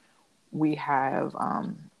speech, we have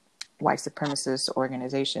white supremacist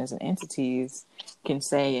organizations and entities can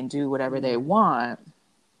say and do whatever they want,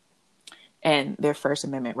 and their First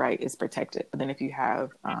Amendment right is protected. But then if you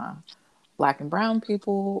have Black and brown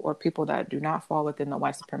people or people that do not fall within the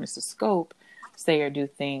white supremacist scope say or do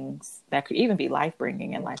things that could even be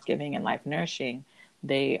life-bringing and life-giving and life-nourishing,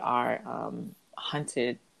 they are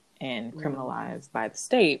hunted and criminalized by the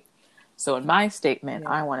state. So in my statement,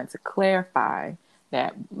 I wanted to clarify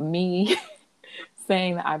that me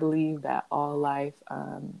saying that I believe that all life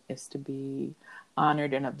is to be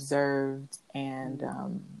honored and observed, and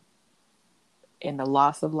in the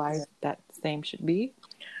loss of life, that same should be.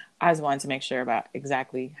 I just wanted to make sure about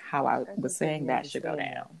exactly how I was saying that should go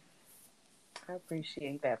down. I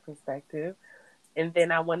appreciate that perspective. And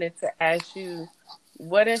then I wanted to ask you,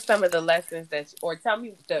 what are some of the lessons or tell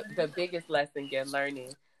me the biggest lesson you're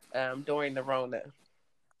learning during the Rona?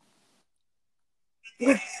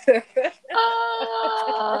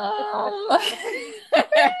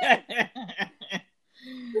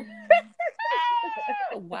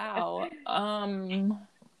 Wow.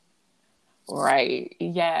 Right.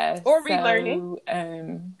 Yes. Or relearning.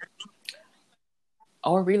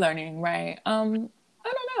 Or relearning. Right. I don't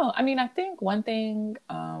know. I mean, I think one thing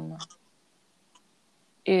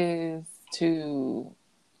is to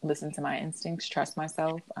listen to my instincts, trust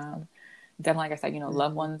myself. Definitely, like I said,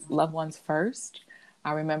 loved ones first.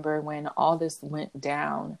 I remember when all this went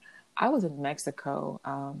down, I was in Mexico.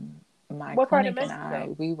 My what clinic part of and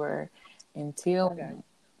Mexico? we were in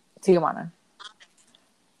Tijuana.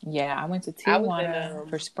 Yeah, I went to Tijuana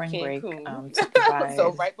for spring break. To provide...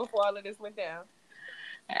 So right before all of this went down.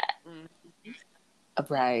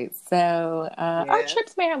 Right. So our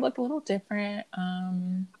trips may have looked a little different.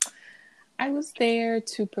 I was there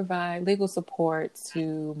to provide legal support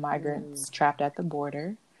to migrants trapped at the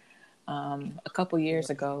border. A couple years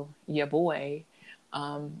ago, your boy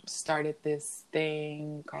started this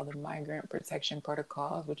thing called the Migrant Protection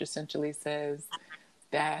Protocol, which essentially says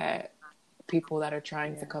that people that are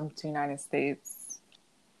trying to come to the United States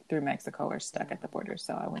through Mexico are stuck at the border.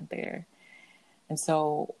 So I went there. And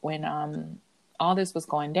so when all this was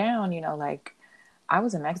going down, like I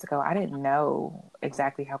was in Mexico, I didn't know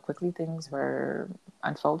exactly how quickly things were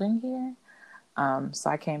unfolding here. So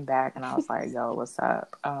I came back and I was like, yo, what's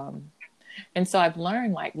up? And so I've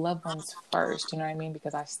learned like loved ones first, you know what I mean?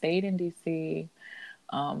 Because I stayed in DC.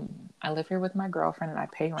 I live here with my girlfriend and I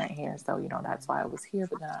pay rent here. So, that's why I was here.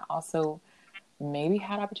 But then I also maybe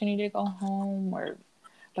had opportunity to go home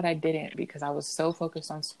but I didn't because I was so focused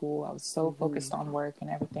on school. I was so focused on work and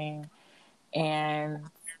everything. And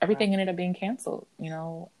everything ended up being canceled,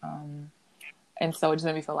 and so it just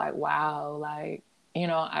made me feel like, wow, like,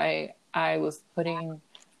 I was putting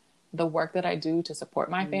the work that I do to support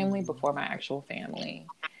my family before my actual family.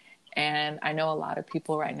 And I know a lot of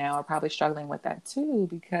people right now are probably struggling with that too,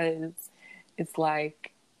 because it's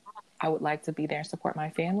like, I would like to be there and support my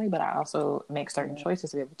family, but I also make certain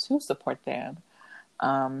choices to be able to support them.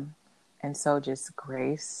 And so just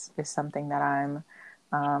grace is something that I'm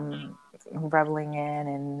reveling in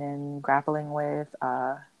and grappling with.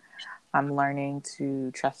 I'm learning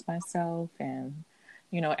to trust myself, and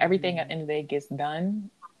everything at the end of the day gets done.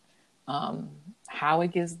 How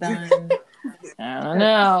it gets done, I don't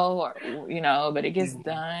know, but it gets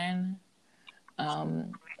done.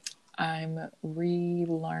 I'm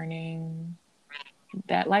relearning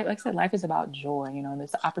that, like I said, life is about joy.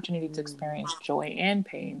 There's the opportunity to experience joy and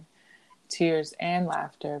pain, tears and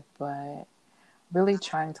laughter, but really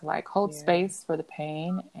trying to hold space for the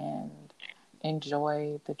pain and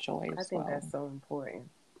enjoy the joy as well. I think that's so important.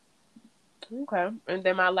 Okay. And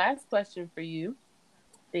then my last question for you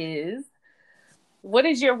is, what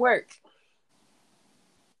is your work?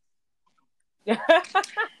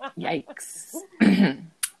 Yikes.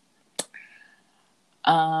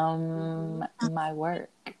 My work.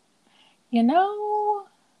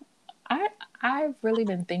 I've really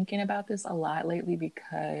been thinking about this a lot lately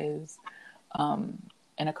because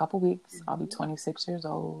in a couple weeks I'll be 26 years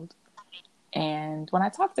old. And when I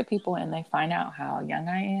talk to people and they find out how young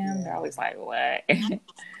I am, they're always like, what?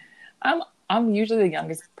 I'm usually the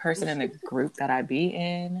youngest person in the group that I be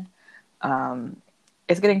in.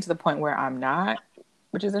 It's getting to the point where I'm not,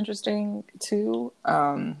 which is interesting too.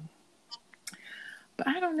 But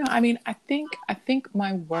I don't know. I mean, I think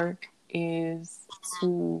my work is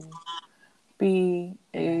to be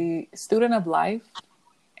a student of life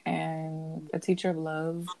and a teacher of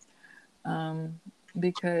love,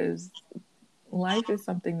 because life is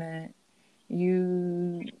something that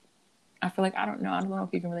I feel like, I don't know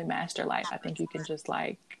if you can really master life. I think you can just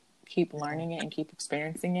like keep learning it and keep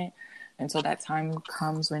experiencing it until that time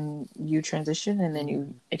comes when you transition and then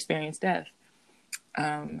you experience death.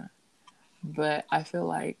 But I feel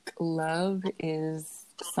like love is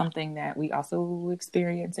something that we also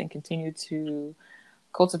experience and continue to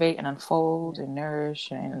cultivate and unfold and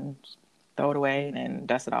nourish and throw it away and then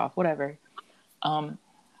dust it off, whatever.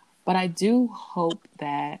 But I do hope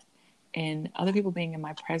that in other people being in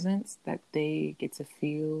my presence, that they get to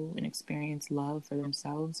feel and experience love for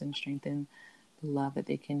themselves and strengthen the love that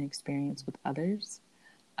they can experience with others.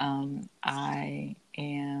 I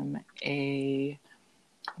am a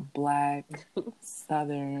Black,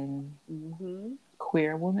 Southern,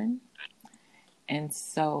 queer woman. And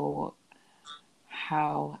so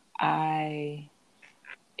how I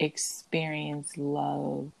experience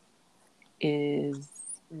love is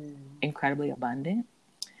incredibly abundant.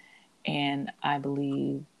 And I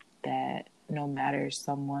believe that no matter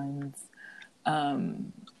someone's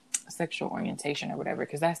sexual orientation or whatever,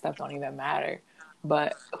 because that stuff don't even matter,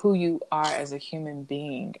 but who you are as a human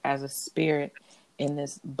being, as a spirit in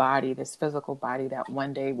this body, this physical body that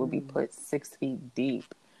one day will be put 6 feet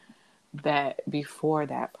deep, that before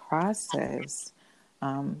that process,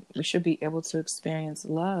 we should be able to experience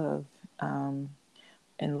love. And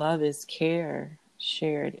love is care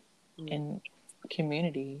shared in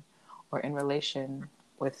community or in relation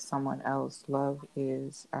with someone else. Love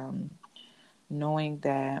is knowing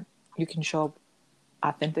that you can show up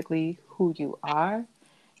authentically who you are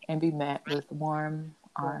and be met with warm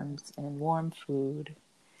arms and warm food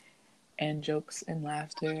and jokes and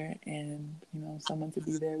laughter, and someone to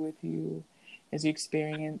be there with you as you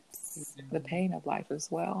experience the pain of life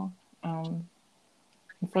as well.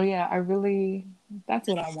 So yeah, that's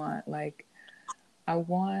what I want. Like, I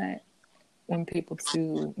want when people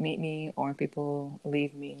to meet me or when people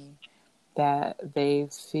leave me, that they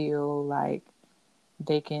feel like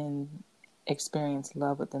they can experience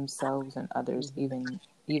love with themselves and others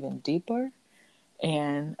even deeper.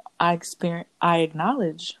 And I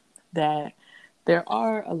acknowledge that there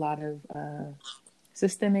are a lot of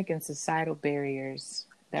systemic and societal barriers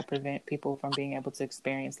that prevent people from being able to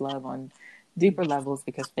experience love on deeper levels,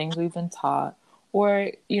 because things we've been taught,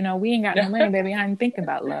 or we ain't got no money, baby, I ain't thinking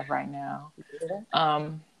about love right now.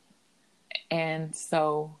 And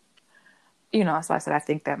so so I said, I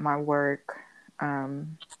think that my work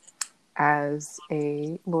as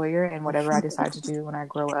a lawyer and whatever I decide to do when I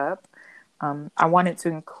grow up, I wanted to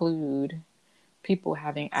include people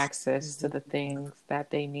having access to the things that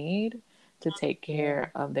they need to take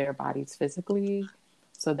care of their bodies physically,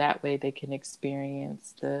 so that way they can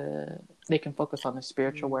experience they can focus on the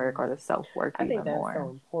spiritual work or the self-work even more. I think that's so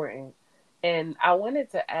important. And I wanted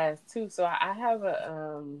to ask too, so I have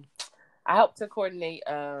I help to coordinate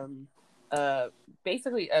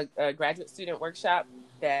basically a graduate student workshop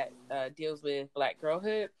that deals with Black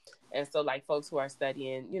girlhood. And so like folks who are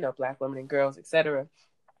studying, Black women and girls, etc.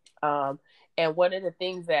 And one of the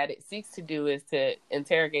things that it seeks to do is to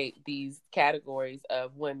interrogate these categories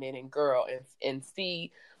of women and girl and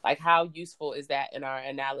see like how useful is that in our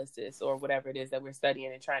analysis or whatever it is that we're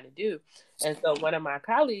studying and trying to do. And so one of my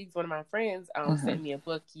friends sent me a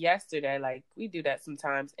book yesterday. Like we do that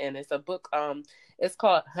sometimes. And it's a book, it's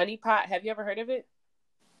called Honey Pot. Have you ever heard of it?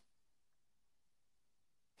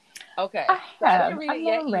 Okay. I didn't read it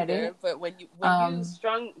yet either, but when you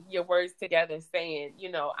strung your words together saying,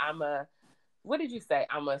 what did you say?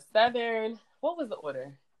 I'm a Southern, what was the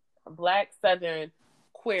order? A Black Southern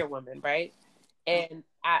queer woman, right? And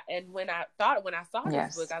when I saw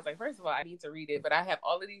this book, I was like, first of all, I need to read it, but I have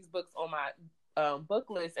all of these books on my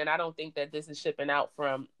book list, and I don't think that this is shipping out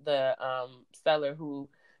from the seller who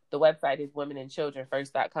the website is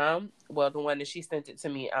womenandchildrenfirst.com. Well, the one that she sent it to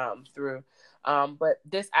me through. But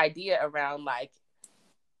this idea around like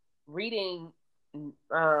reading,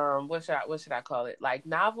 what should I call it? Like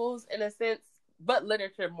novels in a sense, but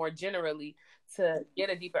literature more generally, to get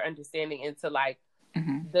a deeper understanding into like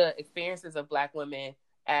the experiences of Black women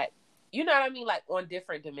at, like on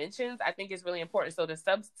different dimensions, I think is really important. So the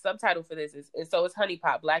subtitle for this is it's Honey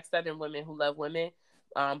Pot, Black Southern Women Who Love Women,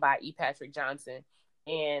 by E. Patrick Johnson.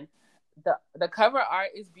 And the cover art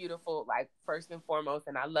is beautiful, like first and foremost,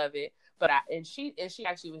 and I love it. But she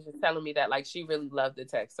actually was just telling me that like she really loved the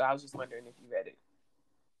text. So I was just wondering if you read it.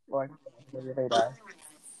 Or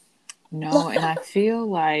no, and I feel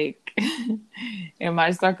like in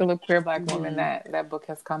my circle of queer Black women that book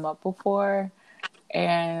has come up before.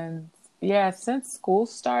 And yeah, since school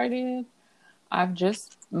started,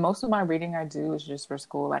 Most of my reading I do is just for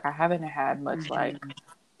school. Like, I haven't had much like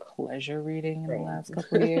pleasure reading in the last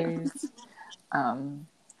couple of years.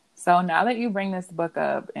 So now that you bring this book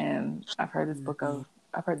up, and I've heard this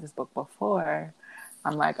book before,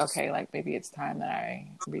 I'm like, okay, like maybe it's time that I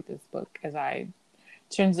read this book as I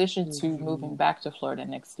transition to moving back to Florida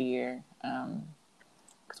next year.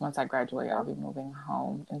 Because once I graduate, I'll be moving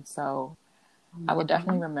home, and so I will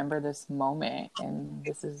definitely remember this moment, and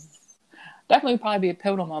this is definitely probably be a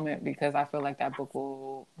pivotal moment because I feel like that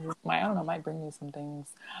book might bring me some things.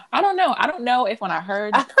 I don't know if when I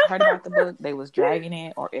heard about the book, they was dragging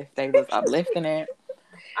it or if they was uplifting it.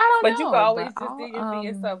 I don't know. But you can always just dig into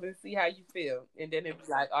yourself and see how you feel. And then it's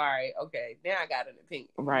like, all right, okay, now I got an opinion.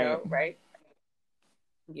 Right. You know, right?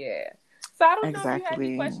 Yeah. So I don't know if you have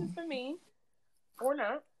any questions for me or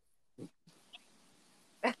not.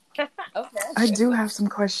 Okay. I do have some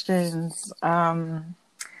questions.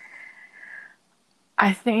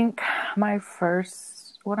 I think not my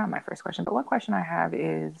first question, but one question I have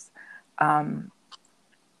is,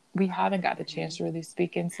 we haven't got the chance to really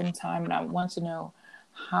speak in some time, and I want to know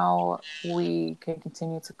how we can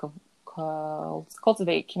continue to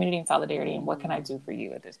cultivate community and solidarity, and what can I do for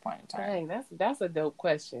you at this point in time? Dang, that's a dope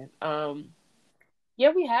question.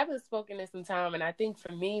 Yeah, we haven't spoken in some time, and I think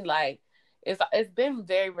for me, like, it's been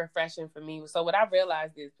very refreshing for me. So what I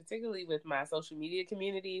realized is, particularly with my social media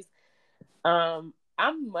communities, I'm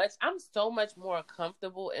so much more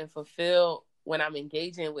comfortable and fulfilled when I'm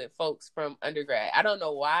engaging with folks from undergrad. I don't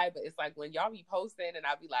know why, but it's like when y'all be posting and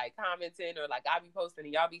I'll be like commenting, or like I'll be posting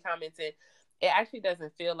and y'all be commenting, it actually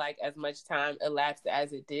doesn't feel like as much time elapsed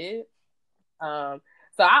as it did.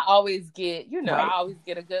 So I always get, I always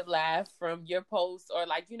get a good laugh from your posts, or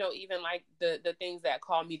like, even like the things that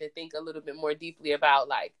call me to think a little bit more deeply about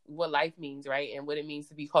like what life means, right? And what it means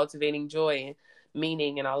to be cultivating joy and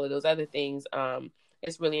meaning and all of those other things.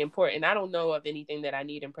 It's really important. I don't know of anything that I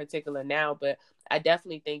need in particular now, but I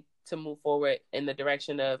definitely think to move forward in the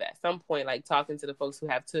direction of at some point, like talking to the folks who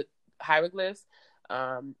have took hieroglyphs.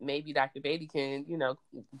 Maybe Dr. Beatty can,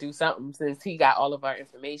 do something since he got all of our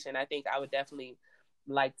information. I think I would definitely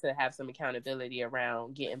like to have some accountability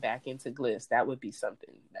around getting back into glyphs. That would be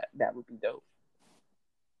something that would be dope.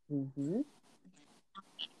 Mm-hmm.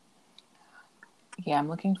 Yeah, I'm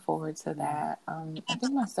looking forward to that. I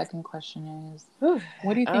think my second question is,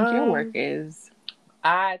 what do you think your work is?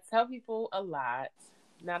 I tell people a lot,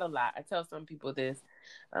 not a lot. I tell some people this,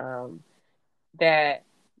 that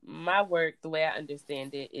my work, the way I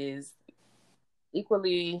understand it, is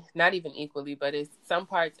equally, not even equally, but it's some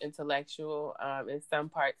parts intellectual, and some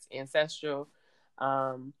parts ancestral.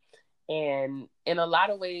 And in a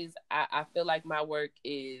lot of ways, I feel like my work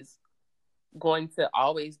is going to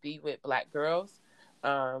always be with Black girls,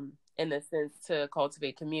 in the sense to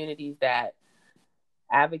cultivate communities that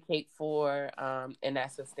advocate for and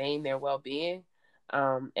that sustain their well-being.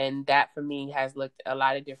 And that for me has looked a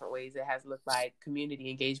lot of different ways. It has looked like community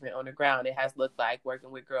engagement on the ground. It has looked like working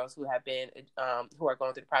with girls who have been, who are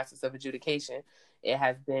going through the process of adjudication. It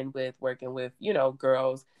has been with working with,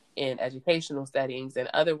 girls in educational settings and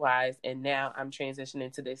otherwise. And now I'm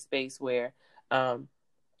transitioning to this space where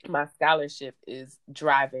my scholarship is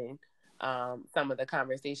driving some of the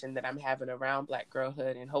conversation that I'm having around Black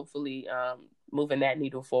girlhood, and hopefully moving that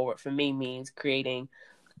needle forward for me means creating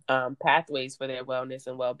pathways for their wellness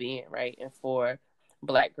and well-being, right? And for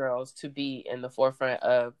Black girls to be in the forefront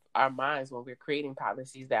of our minds when we're creating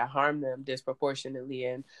policies that harm them disproportionately,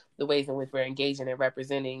 and the ways in which we're engaging and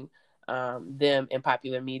representing them in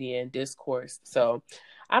popular media and discourse. So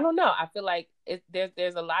I don't know. I feel like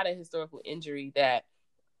there's a lot of historical injury that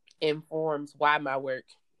informs why my work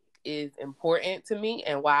is important to me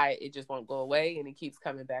and why it just won't go away and it keeps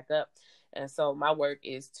coming back up. And so my work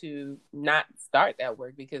is to not start that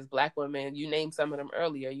work, because Black women, you named some of them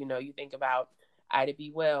earlier, you think about Ida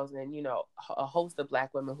B. Wells and, a host of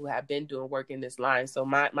Black women who have been doing work in this line. So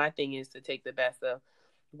my thing is to take the best of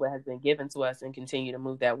what has been given to us and continue to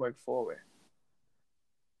move that work forward.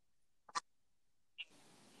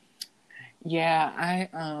 Yeah,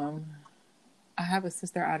 I have a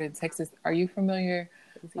sister out in Texas. Are you familiar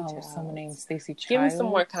with someone named Stacey Childs? Give me some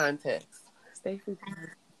more context. Stacey.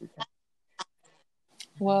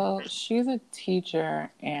 Well, she's a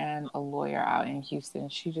teacher and a lawyer out in Houston.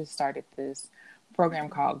 She just started this program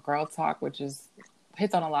called Girl Talk, which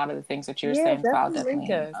hits on a lot of the things that you're saying. So I'll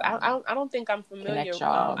definitely. I don't think I'm familiar.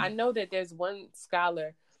 I know that there's one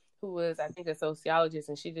scholar who was, I think, a sociologist,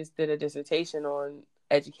 and she just did a dissertation on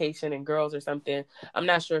education and girls or something. I'm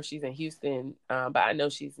not sure if she's in Houston, but I know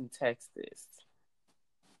she's in Texas.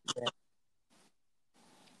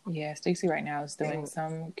 Yeah, Stacy right now is doing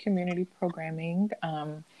some community programming.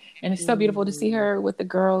 And it's so beautiful to see her with the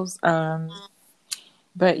girls.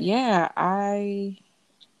 But I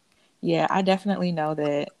definitely know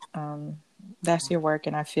that that's your work,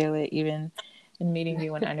 and I feel it even in meeting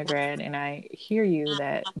you in undergrad. And I hear you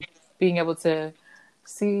that being able to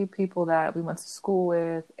see people that we went to school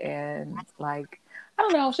with, and like, I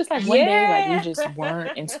don't know, it's just like one day like we just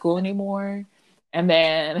weren't in school anymore, and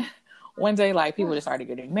then one day like people just started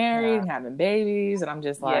getting married and having babies, and I'm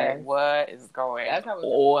just like, what is going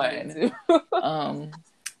on?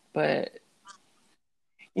 But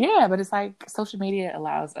yeah, but it's like social media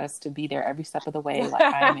allows us to be there every step of the way. Like,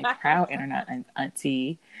 I am a proud internet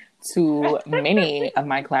auntie to many of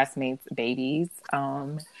my classmates' babies.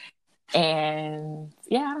 And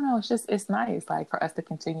yeah, I don't know. It's nice, like, for us to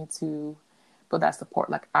continue to build that support.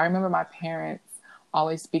 Like, I remember my parents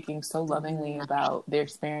always speaking so lovingly about their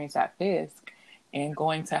experience at Fisk and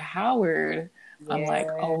going to Howard. I'm like,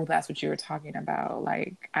 oh, that's what you were talking about.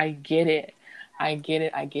 Like, I get it.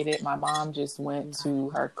 My mom just went to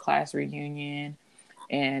her class reunion,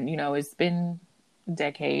 and it's been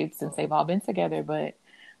decades since they've all been together. But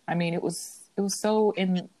I mean, it was so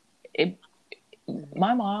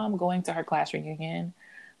my mom going to her class reunion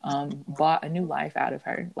bought a new life out of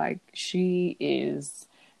her. Like,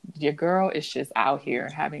 your girl is just out here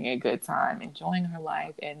having a good time, enjoying her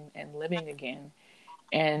life and living again.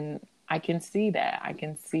 And I can see that. I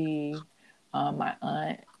can see my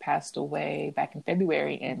aunt passed away back in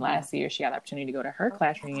February, and last year she had the opportunity to go to her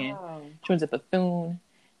class reunion. She was a Bethune,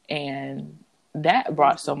 and that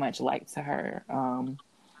brought so much light to her.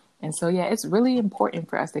 And so, yeah, it's really important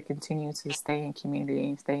for us to continue to stay in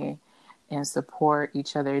community, stay and support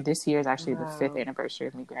each other. This year is actually the 5th anniversary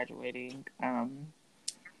of me graduating.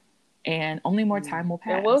 And only more time will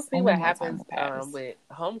pass. And we'll see what happens with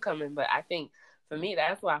homecoming. But I think for me,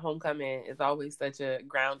 that's why homecoming is always such a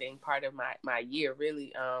grounding part of my year,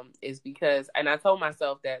 really, is because, and I told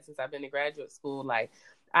myself that since I've been in graduate school, like,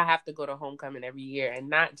 I have to go to homecoming every year, and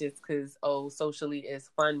not just because, socially it's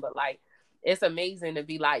fun, but like, it's amazing to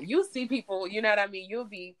be like, you see people, you know what I mean? You'll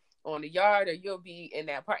be on the yard, or you'll be in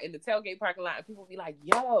the tailgate parking lot, and people be like,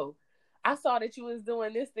 yo, I saw that you was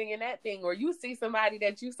doing this thing and that thing. Or you see somebody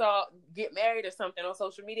that you saw get married or something on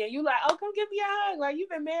social media, and you like, oh, come give me a hug. Like, you've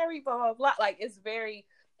been married, blah, blah, blah. Like, it's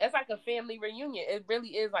like a family reunion. It really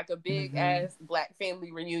is like a big ass Black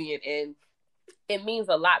family reunion. And it means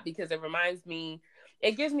a lot because it reminds me,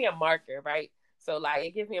 it gives me a marker, right? So like,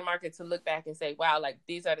 it gives me a marker to look back and say, wow, like,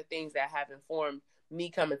 these are the things that have informed me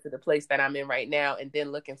coming to the place that I'm in right now. And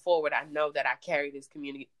then looking forward, I know that I carry this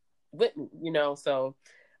community with me, so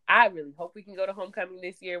I really hope we can go to homecoming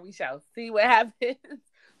this year. We shall see what happens.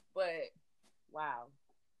 But wow.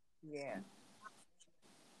 Yeah.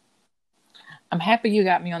 I'm happy you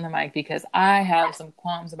got me on the mic, because I have some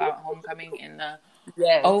qualms about homecoming and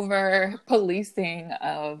the over policing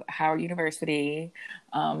of Howard University.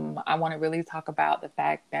 I want to really talk about the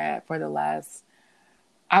fact that for the last,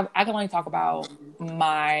 I can only talk about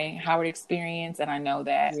my Howard experience, and I know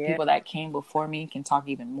that people that came before me can talk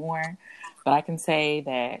even more. But I can say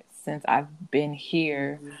that since I've been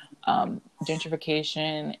here,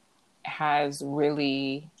 gentrification has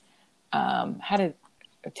really had a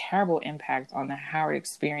terrible impact on the Howard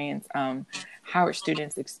experience. Howard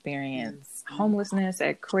students experience homelessness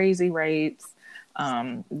at crazy rates,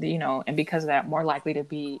 and because of that, more likely to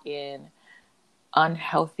be in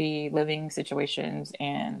unhealthy living situations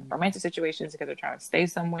and romantic situations because they're trying to stay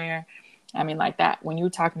somewhere. I mean, like that, when you were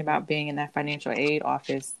talking about being in that financial aid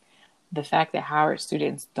office, the fact that Howard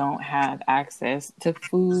students don't have access to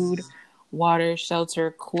food, water,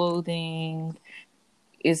 shelter, clothing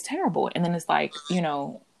is terrible. And then it's like,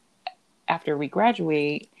 after we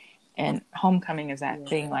graduate, and homecoming is that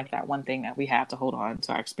thing, like that one thing that we have to hold on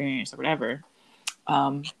to our experience or whatever.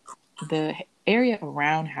 The area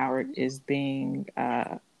around Howard is being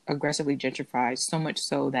aggressively gentrified, so much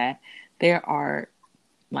so that there are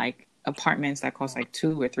like apartments that cost like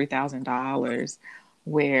 $2,000 or $3,000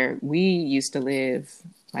 where we used to live.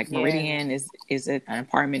 Like Meridian is an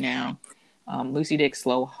apartment now. Lucy Dick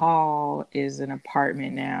Slow Hall is an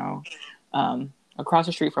apartment now. Across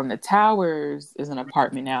the street from the towers is an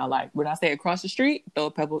apartment now. Like, when I say across the street, throw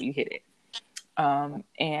a pebble, you hit it.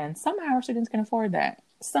 And some Howard students can afford that.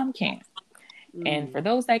 Some can't. And for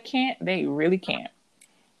those that can't, they really can't.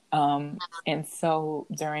 And so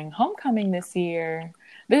during homecoming this year,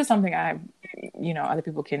 this is something other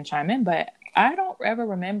people can chime in, but I don't ever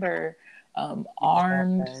remember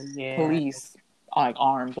armed police, like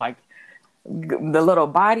armed, like the little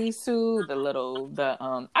bodysuit,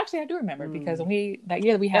 actually I do remember because that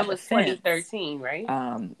year we had the was fence. 2013, right?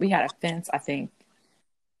 We had a fence, I think.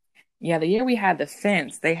 Yeah, the year we had the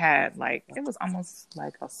fence, they had it was almost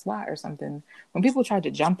like a SWAT or something. When people tried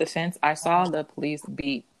to jump the fence, I saw the police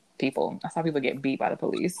beat people. I saw people get beat by the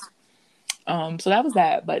police. So that was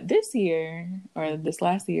that. But this year, or this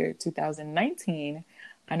last year, 2019,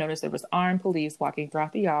 I noticed there was armed police walking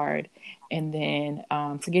throughout the yard. And then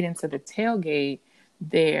to get into the tailgate,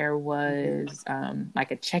 there was like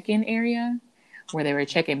a check-in area where they were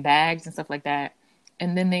checking bags and stuff like that.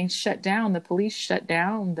 And then the police shut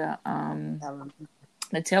down the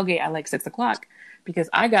tailgate at like 6:00 because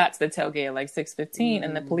I got to the tailgate at like 6:15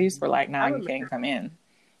 and the police were like, "Nah, you can't come in."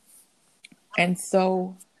 And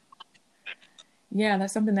so, yeah,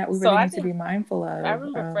 that's something that we really need to be mindful of. I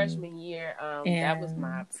remember freshman year, that was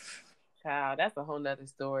my child. That's a whole nother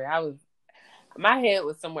story. My head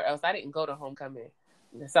was somewhere else. I didn't go to homecoming.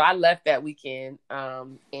 So I left that weekend.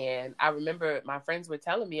 And I remember my friends were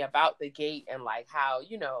telling me about the gate and like how,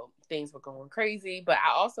 things were going crazy. But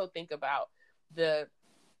I also think about the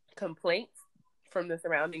complaints from the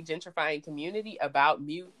surrounding gentrifying community about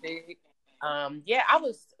music.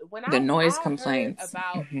 Noise complaints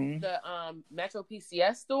about the Metro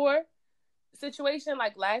PCS store situation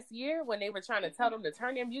like last year when they were trying to tell them to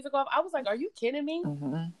turn their music off. I was like, are you kidding me?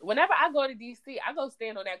 Whenever I go to DC, I go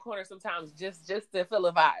stand on that corner sometimes just to feel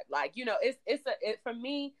a vibe. Like, it's for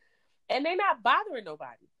me, and they're not bothering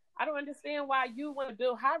nobody. I don't understand why you want to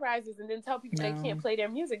build high rises and then tell people they can't play their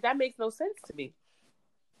music. That makes no sense to me.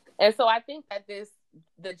 And so I think that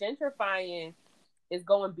the gentrifying is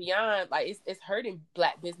going beyond, like, it's hurting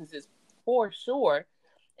Black businesses for sure.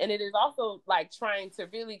 And it is also like trying to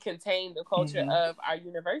really contain the culture of our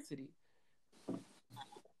university.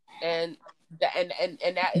 And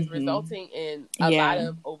that is resulting in a lot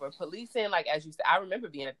of over policing. Like, as you said, I remember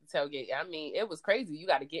being at the tailgate. I mean, it was crazy. You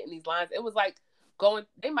got to get in these lines. It was like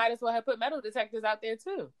they might as well have put metal detectors out there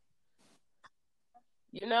too.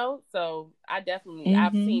 So I definitely,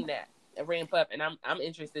 I've seen that ramp up, and I'm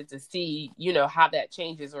interested to see, how that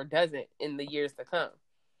changes or doesn't in the years to come.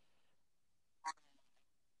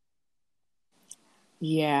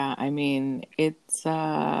 Yeah, I mean, it's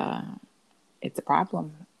a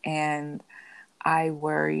problem, and I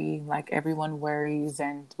worry, like everyone worries,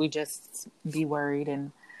 and we just be worried.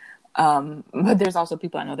 And but there's also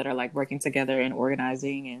people I know that are like working together and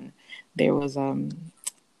organizing. And there was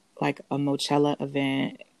like a Mochella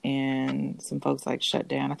event, and some folks like shut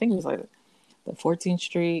down. I think it was like the 14th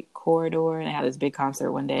Street corridor, and they had this big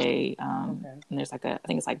concert one day. And there's like I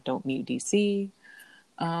think it's like Don't Mute DC.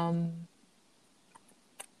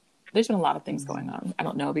 There's been a lot of things going on. I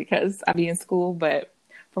don't know because I be in school, but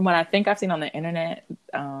from what I think I've seen on the internet,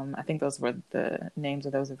 I think those were the names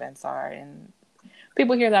of those events are. And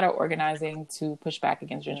people here that are organizing to push back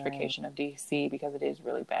against gentrification of DC because it is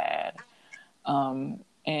really bad.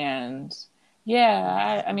 And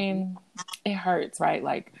yeah, I mean, it hurts, right?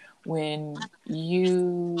 Like when these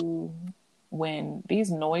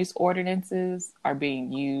noise ordinances are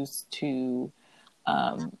being used to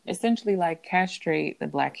essentially like castrate the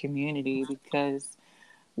Black community, because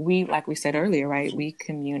like we said earlier, right, we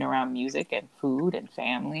commune around music and food and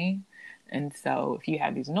family. And so if you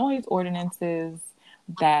have these noise ordinances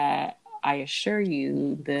that I assure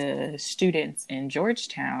you the students in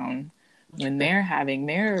Georgetown, when they're having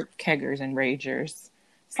their keggers and ragers,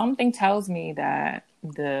 something tells me that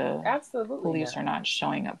the police are not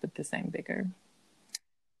showing up with the same vigor.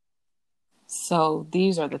 So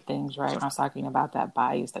these are the things, right, when I was talking about that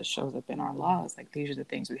bias that shows up in our laws, like these are the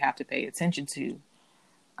things we have to pay attention to.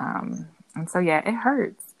 And so, yeah, it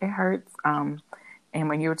hurts. It hurts. And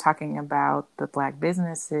when you were talking about the Black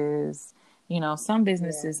businesses, some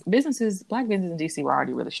businesses, Black businesses in DC were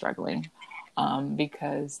already really struggling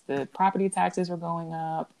because the property taxes were going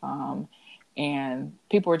up and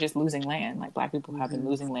people were just losing land. Like Black people have been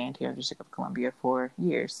losing land here in the District of Columbia for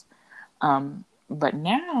years. But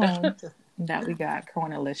now that we got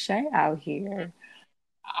Corona Lachey out here,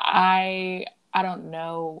 I don't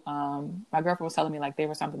know. My girlfriend was telling me like there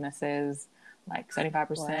was something that says like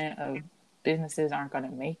 75% of businesses aren't going to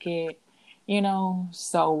make it,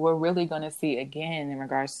 so we're really going to see again in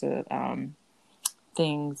regards to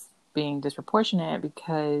things being disproportionate,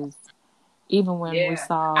 because even when we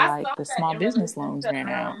saw like the small business loans ran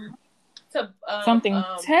out, something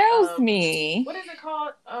tells me, what is it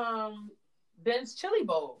called? Ben's Chili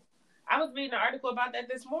Bowl. I was reading an article about that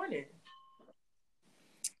this morning.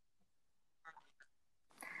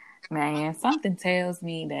 Man, something tells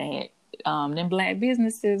me that them Black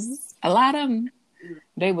businesses, a lot of them,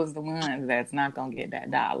 they was the ones that's not gonna get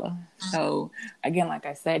that dollar. So again, like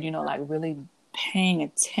I said, like really paying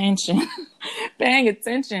attention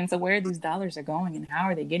to where these dollars are going and how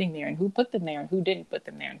are they getting there and who put them there and who didn't put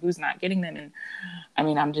them there and who's not getting them. And I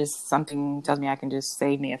mean, something tells me I can just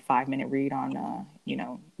save me a 5-minute read on,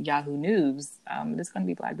 Yahoo News. There's going to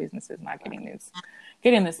be Black businesses not getting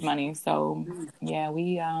this money. So yeah,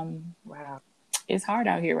 wow, it's hard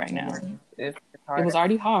out here right now. It was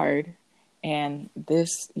already hard. And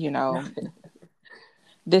this,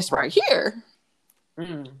 this right here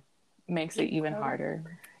makes it even harder.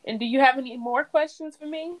 And do you have any more questions for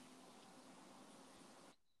me?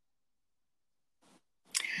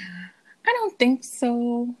 I don't think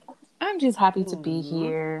so. I'm just happy to be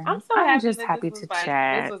here. I'm just happy to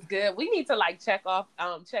chat. This was good. We need to check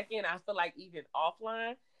in. I feel like even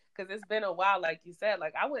offline, because it's been a while. Like you said,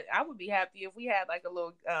 I would be happy if we had a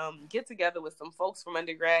little get together with some folks from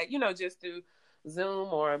undergrad. Just through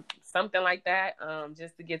Zoom or something like that.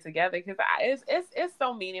 Just to get together, because it's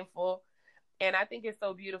so meaningful. And I think it's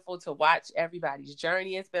so beautiful to watch everybody's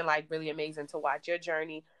journey. It's been really amazing to watch your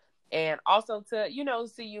journey. And also to,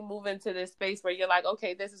 see you move into this space where you're like,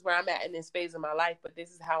 okay, this is where I'm at in this phase of my life, but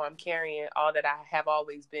this is how I'm carrying all that I have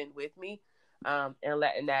always been with me, and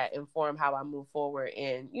letting that inform how I move forward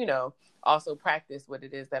and, also practice what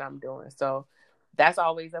it is that I'm doing. So that's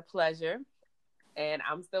always a pleasure. And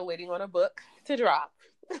I'm still waiting on a book to drop.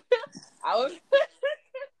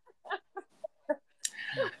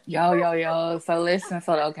 Yo. So listen,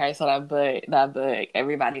 so that book,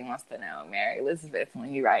 everybody wants to know, Mary Elizabeth,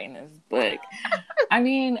 when you writing this book. I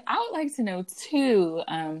mean, I would like to know too.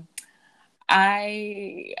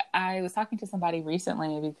 I was talking to somebody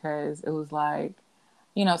recently because it was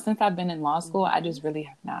since I've been in law school, I just really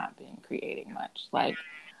have not been creating much.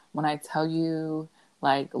 When I tell you,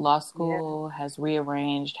 law school has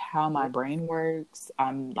rearranged how my brain works,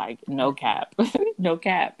 I'm no cap, no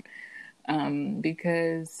cap.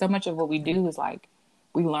 Because so much of what we do is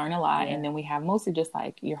we learn a lot and then we have mostly just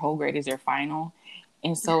your whole grade is your final.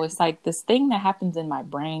 And so it's this thing that happens in my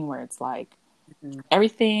brain where it's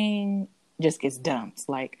everything just gets dumped.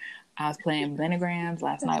 I was playing Blendograms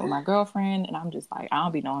last night with my girlfriend and I'm just I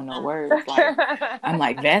don't be knowing no words. I'm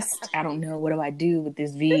vest, I don't know, what do I do with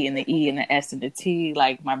this V and the E and the S and the T?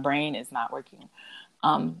 My brain is not working.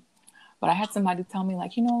 But I had somebody tell me,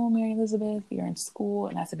 Mary Elizabeth, you're in school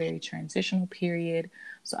and that's a very transitional period.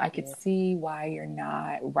 So I could see why you're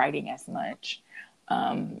not writing as much.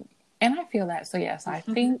 And I feel that. So yes, I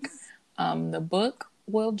think the book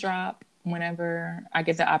will drop whenever I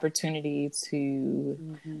get the opportunity to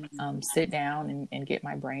sit down and get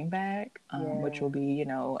my brain back, which will be,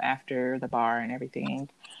 after the bar and everything.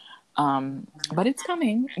 But it's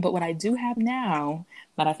coming. But what I do have now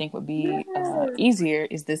that I think would be easier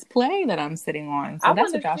is this play that I'm sitting on. So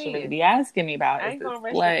that's what y'all should really be asking me about. I ain't gonna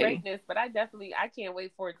rush the greatness, but I can't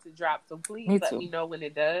wait for it to drop. So please let me know when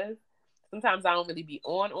it does. Sometimes I don't really be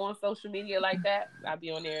on social media like that. I'll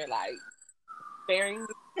be on there staring.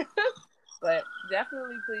 But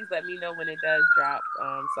definitely please let me know when it does drop,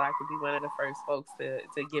 so I could be one of the first folks to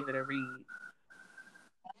give it a read.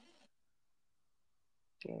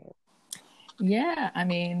 Yeah, I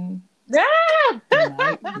mean,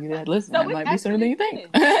 listen, So it might be sooner than you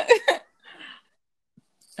think. The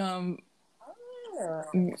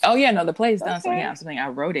play is done. Okay. So yeah, something I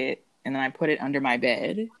wrote it and then I put it under my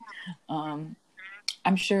bed. I'm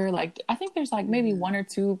sure, I think there's maybe one or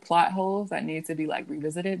two plot holes that need to be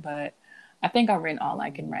revisited, but I think I've written all I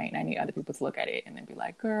can write, and I need other people to look at it and then be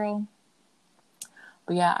like, girl.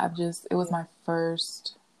 But yeah, it was my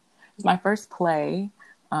first play.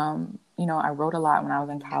 I wrote a lot when I was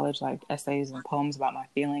in college, essays and poems about my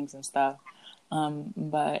feelings and stuff.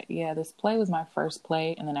 But yeah, this play was my first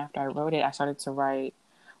play. And then after I wrote it, I started to write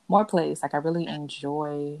more plays. I really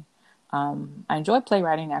enjoy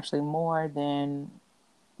playwriting actually more than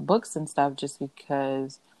books and stuff, just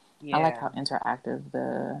because I like how interactive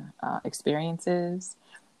the experience is.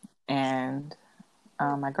 And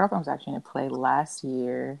my girlfriend was actually in a play last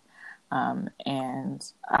year. And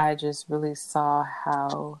I just really saw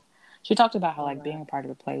how she talked about how being a part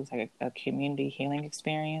of a play was a community healing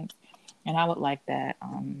experience, and I would like that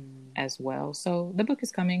as well. So the book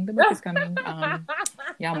is coming.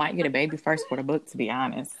 Y'all might get a baby first for the book, to be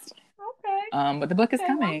honest. Okay. But the book is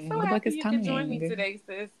coming. I'm so happy you could join me today,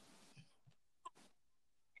 sis.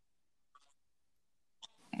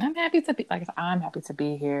 I'm happy to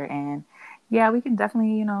be here, and yeah, we can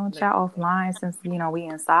definitely, chat offline since, we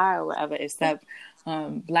inside or whatever, except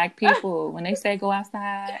Black people, when they say go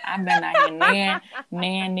outside, I've been out here,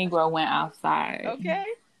 Nan Negro went outside. Okay.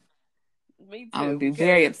 Me too. I'm gonna be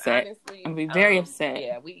very upset. Honestly, I'm gonna be very upset.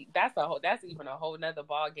 Yeah, that's even a whole nother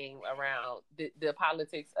ball game around the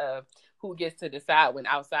politics of who gets to decide when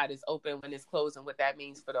outside is open, when it's closed, and what that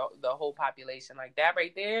means for the whole population. Like that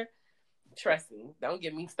right there. Trust me, don't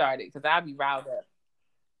get me started because I'll be riled up.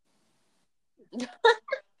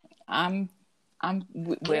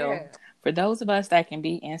 Well, for those of us that can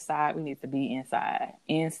be inside, we need to be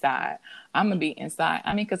inside. I'm gonna be inside.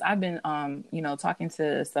 I mean, because I've been talking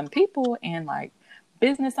to some people and like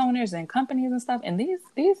business owners and companies and stuff, and these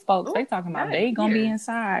folks, they talking about they gonna be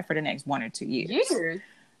inside for the next 1 or 2 years.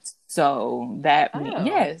 So that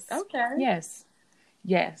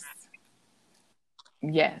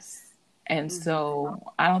yes, and so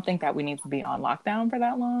I don't think that we need to be on lockdown for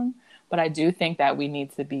that long, but I do think that we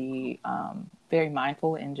need to be very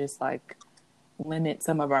mindful and just like limit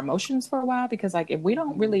some of our emotions for a while, because like if we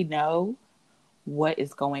don't really know what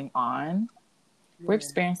is going on, we're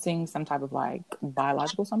experiencing some type of like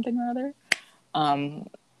biological something or other.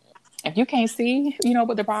 If you can't see,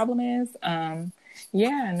 what the problem is, my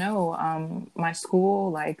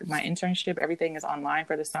school, like my internship, everything is online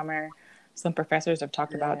for the summer. Some professors have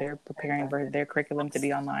talked about they're preparing for their curriculum to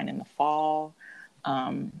be online in the fall,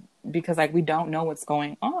 because like we don't know what's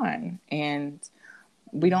going on, and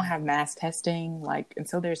we don't have mass testing. Like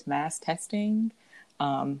until there's mass testing,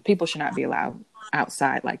 people should not be allowed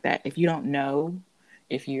outside like that. If you don't know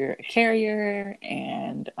if you're a carrier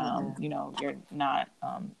and you're not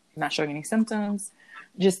showing any symptoms,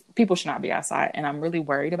 just people should not be outside. And I'm really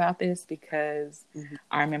worried about this because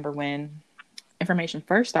I remember when information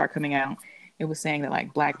first started coming out, it was saying that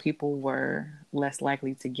like Black people were less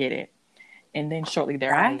likely to get it. And then shortly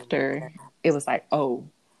thereafter, it was like, oh,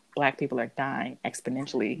 Black people are dying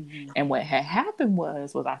exponentially. And what had happened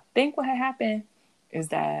was I think what had happened is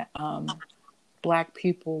that Black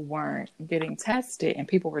people weren't getting tested and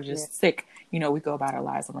people were just sick. We go about our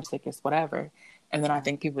lives and we're sick as whatever. And then I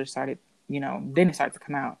think people started, then it started to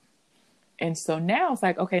come out. And so now it's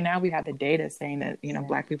like, okay, now we have the data saying that,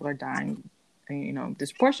 Black people are dying,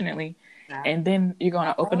 disproportionately. And then you're going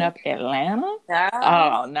to open up Atlanta?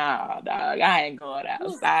 Oh, no, dog. I ain't going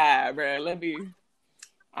outside, bro.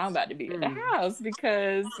 I'm about to be at the house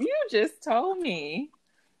because you just told me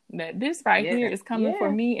that this right here is coming for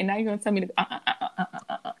me. And now you're going to tell me to,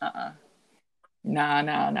 No.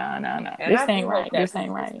 This ain't right. This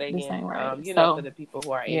ain't right. For the people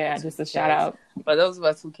who are able to just a shout out. For those of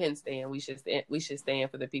us who can stand, we should stand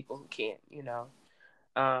for the people who can't,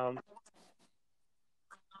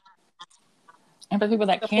 And for people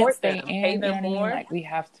that can't stay in, like we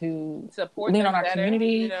have to support lean on our better,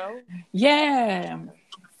 community. Yeah.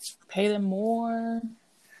 Pay them more.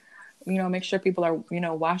 Make sure people are,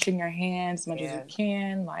 washing your hands as much as you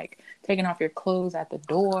can, like taking off your clothes at the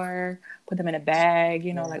door, put them in a bag,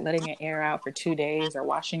 like letting it air out for 2 days or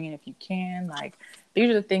washing it if you can. Like these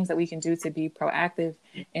are the things that we can do to be proactive.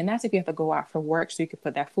 And that's if you have to go out for work so you can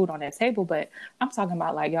put that food on that table. But I'm talking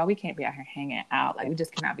about like, y'all, we can't be out here hanging out. Like we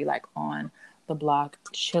just cannot be like on the block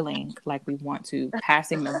chilling like we want to,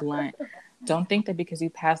 passing the blunt. Don't think that because you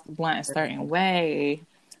pass the blunt a certain way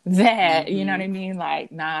that, you know what I mean?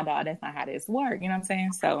 Like, nah, dog, that's not how this works. You know what I'm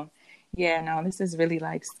saying? So, yeah, no, this is really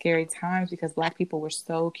like scary times because Black people were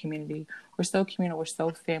so community, we're so communal, we're so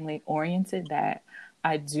family oriented that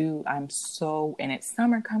I'm so, and it's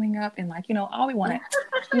summer coming up and like, all we want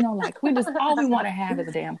to, all we want to have is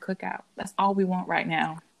a damn cookout. That's all we want right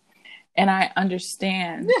now. And I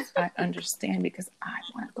understand because I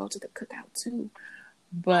want to go to the cookout too.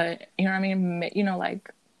 But, you know what I mean?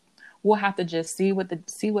 Like, we'll have to just see what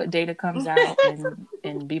data comes out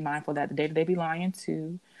and be mindful that the data they be lying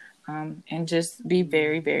to, and just be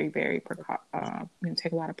very, very, very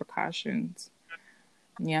take a lot of precautions.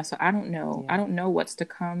 Yeah. So I don't know. I don't know what's to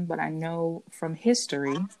come, but I know from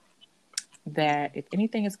history that if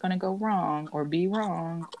anything is going to go wrong or be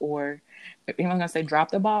wrong, or if anyone's going to say drop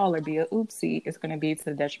the ball or be a oopsie, it's going to be to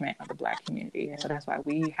the detriment of the Black community. Yeah. So that's why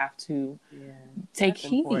we have to take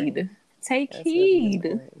heed. Important. Take heed.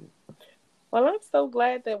 Really. Well, I'm so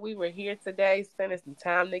glad that we were here today, spending some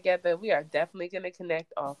time together. We are definitely going to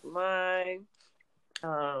connect offline.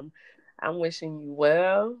 I'm wishing you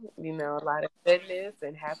well, a lot of goodness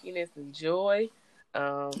and happiness and joy.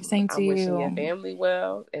 Same to I'm you. wishing your family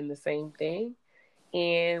well and the same thing.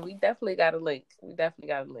 And we definitely got a link.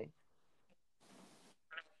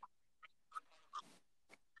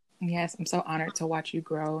 Yes, I'm so honored to watch you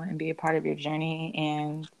grow and be a part of your journey.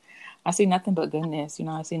 And I see nothing but goodness.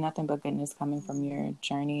 I see nothing but goodness coming from your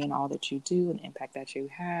journey and all that you do and the impact that you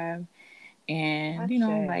have. And,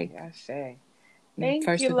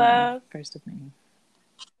 Thank you, love. First of many.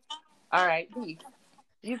 All right.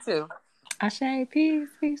 You too. Ashe, peace,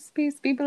 peace, peace. Be blessed.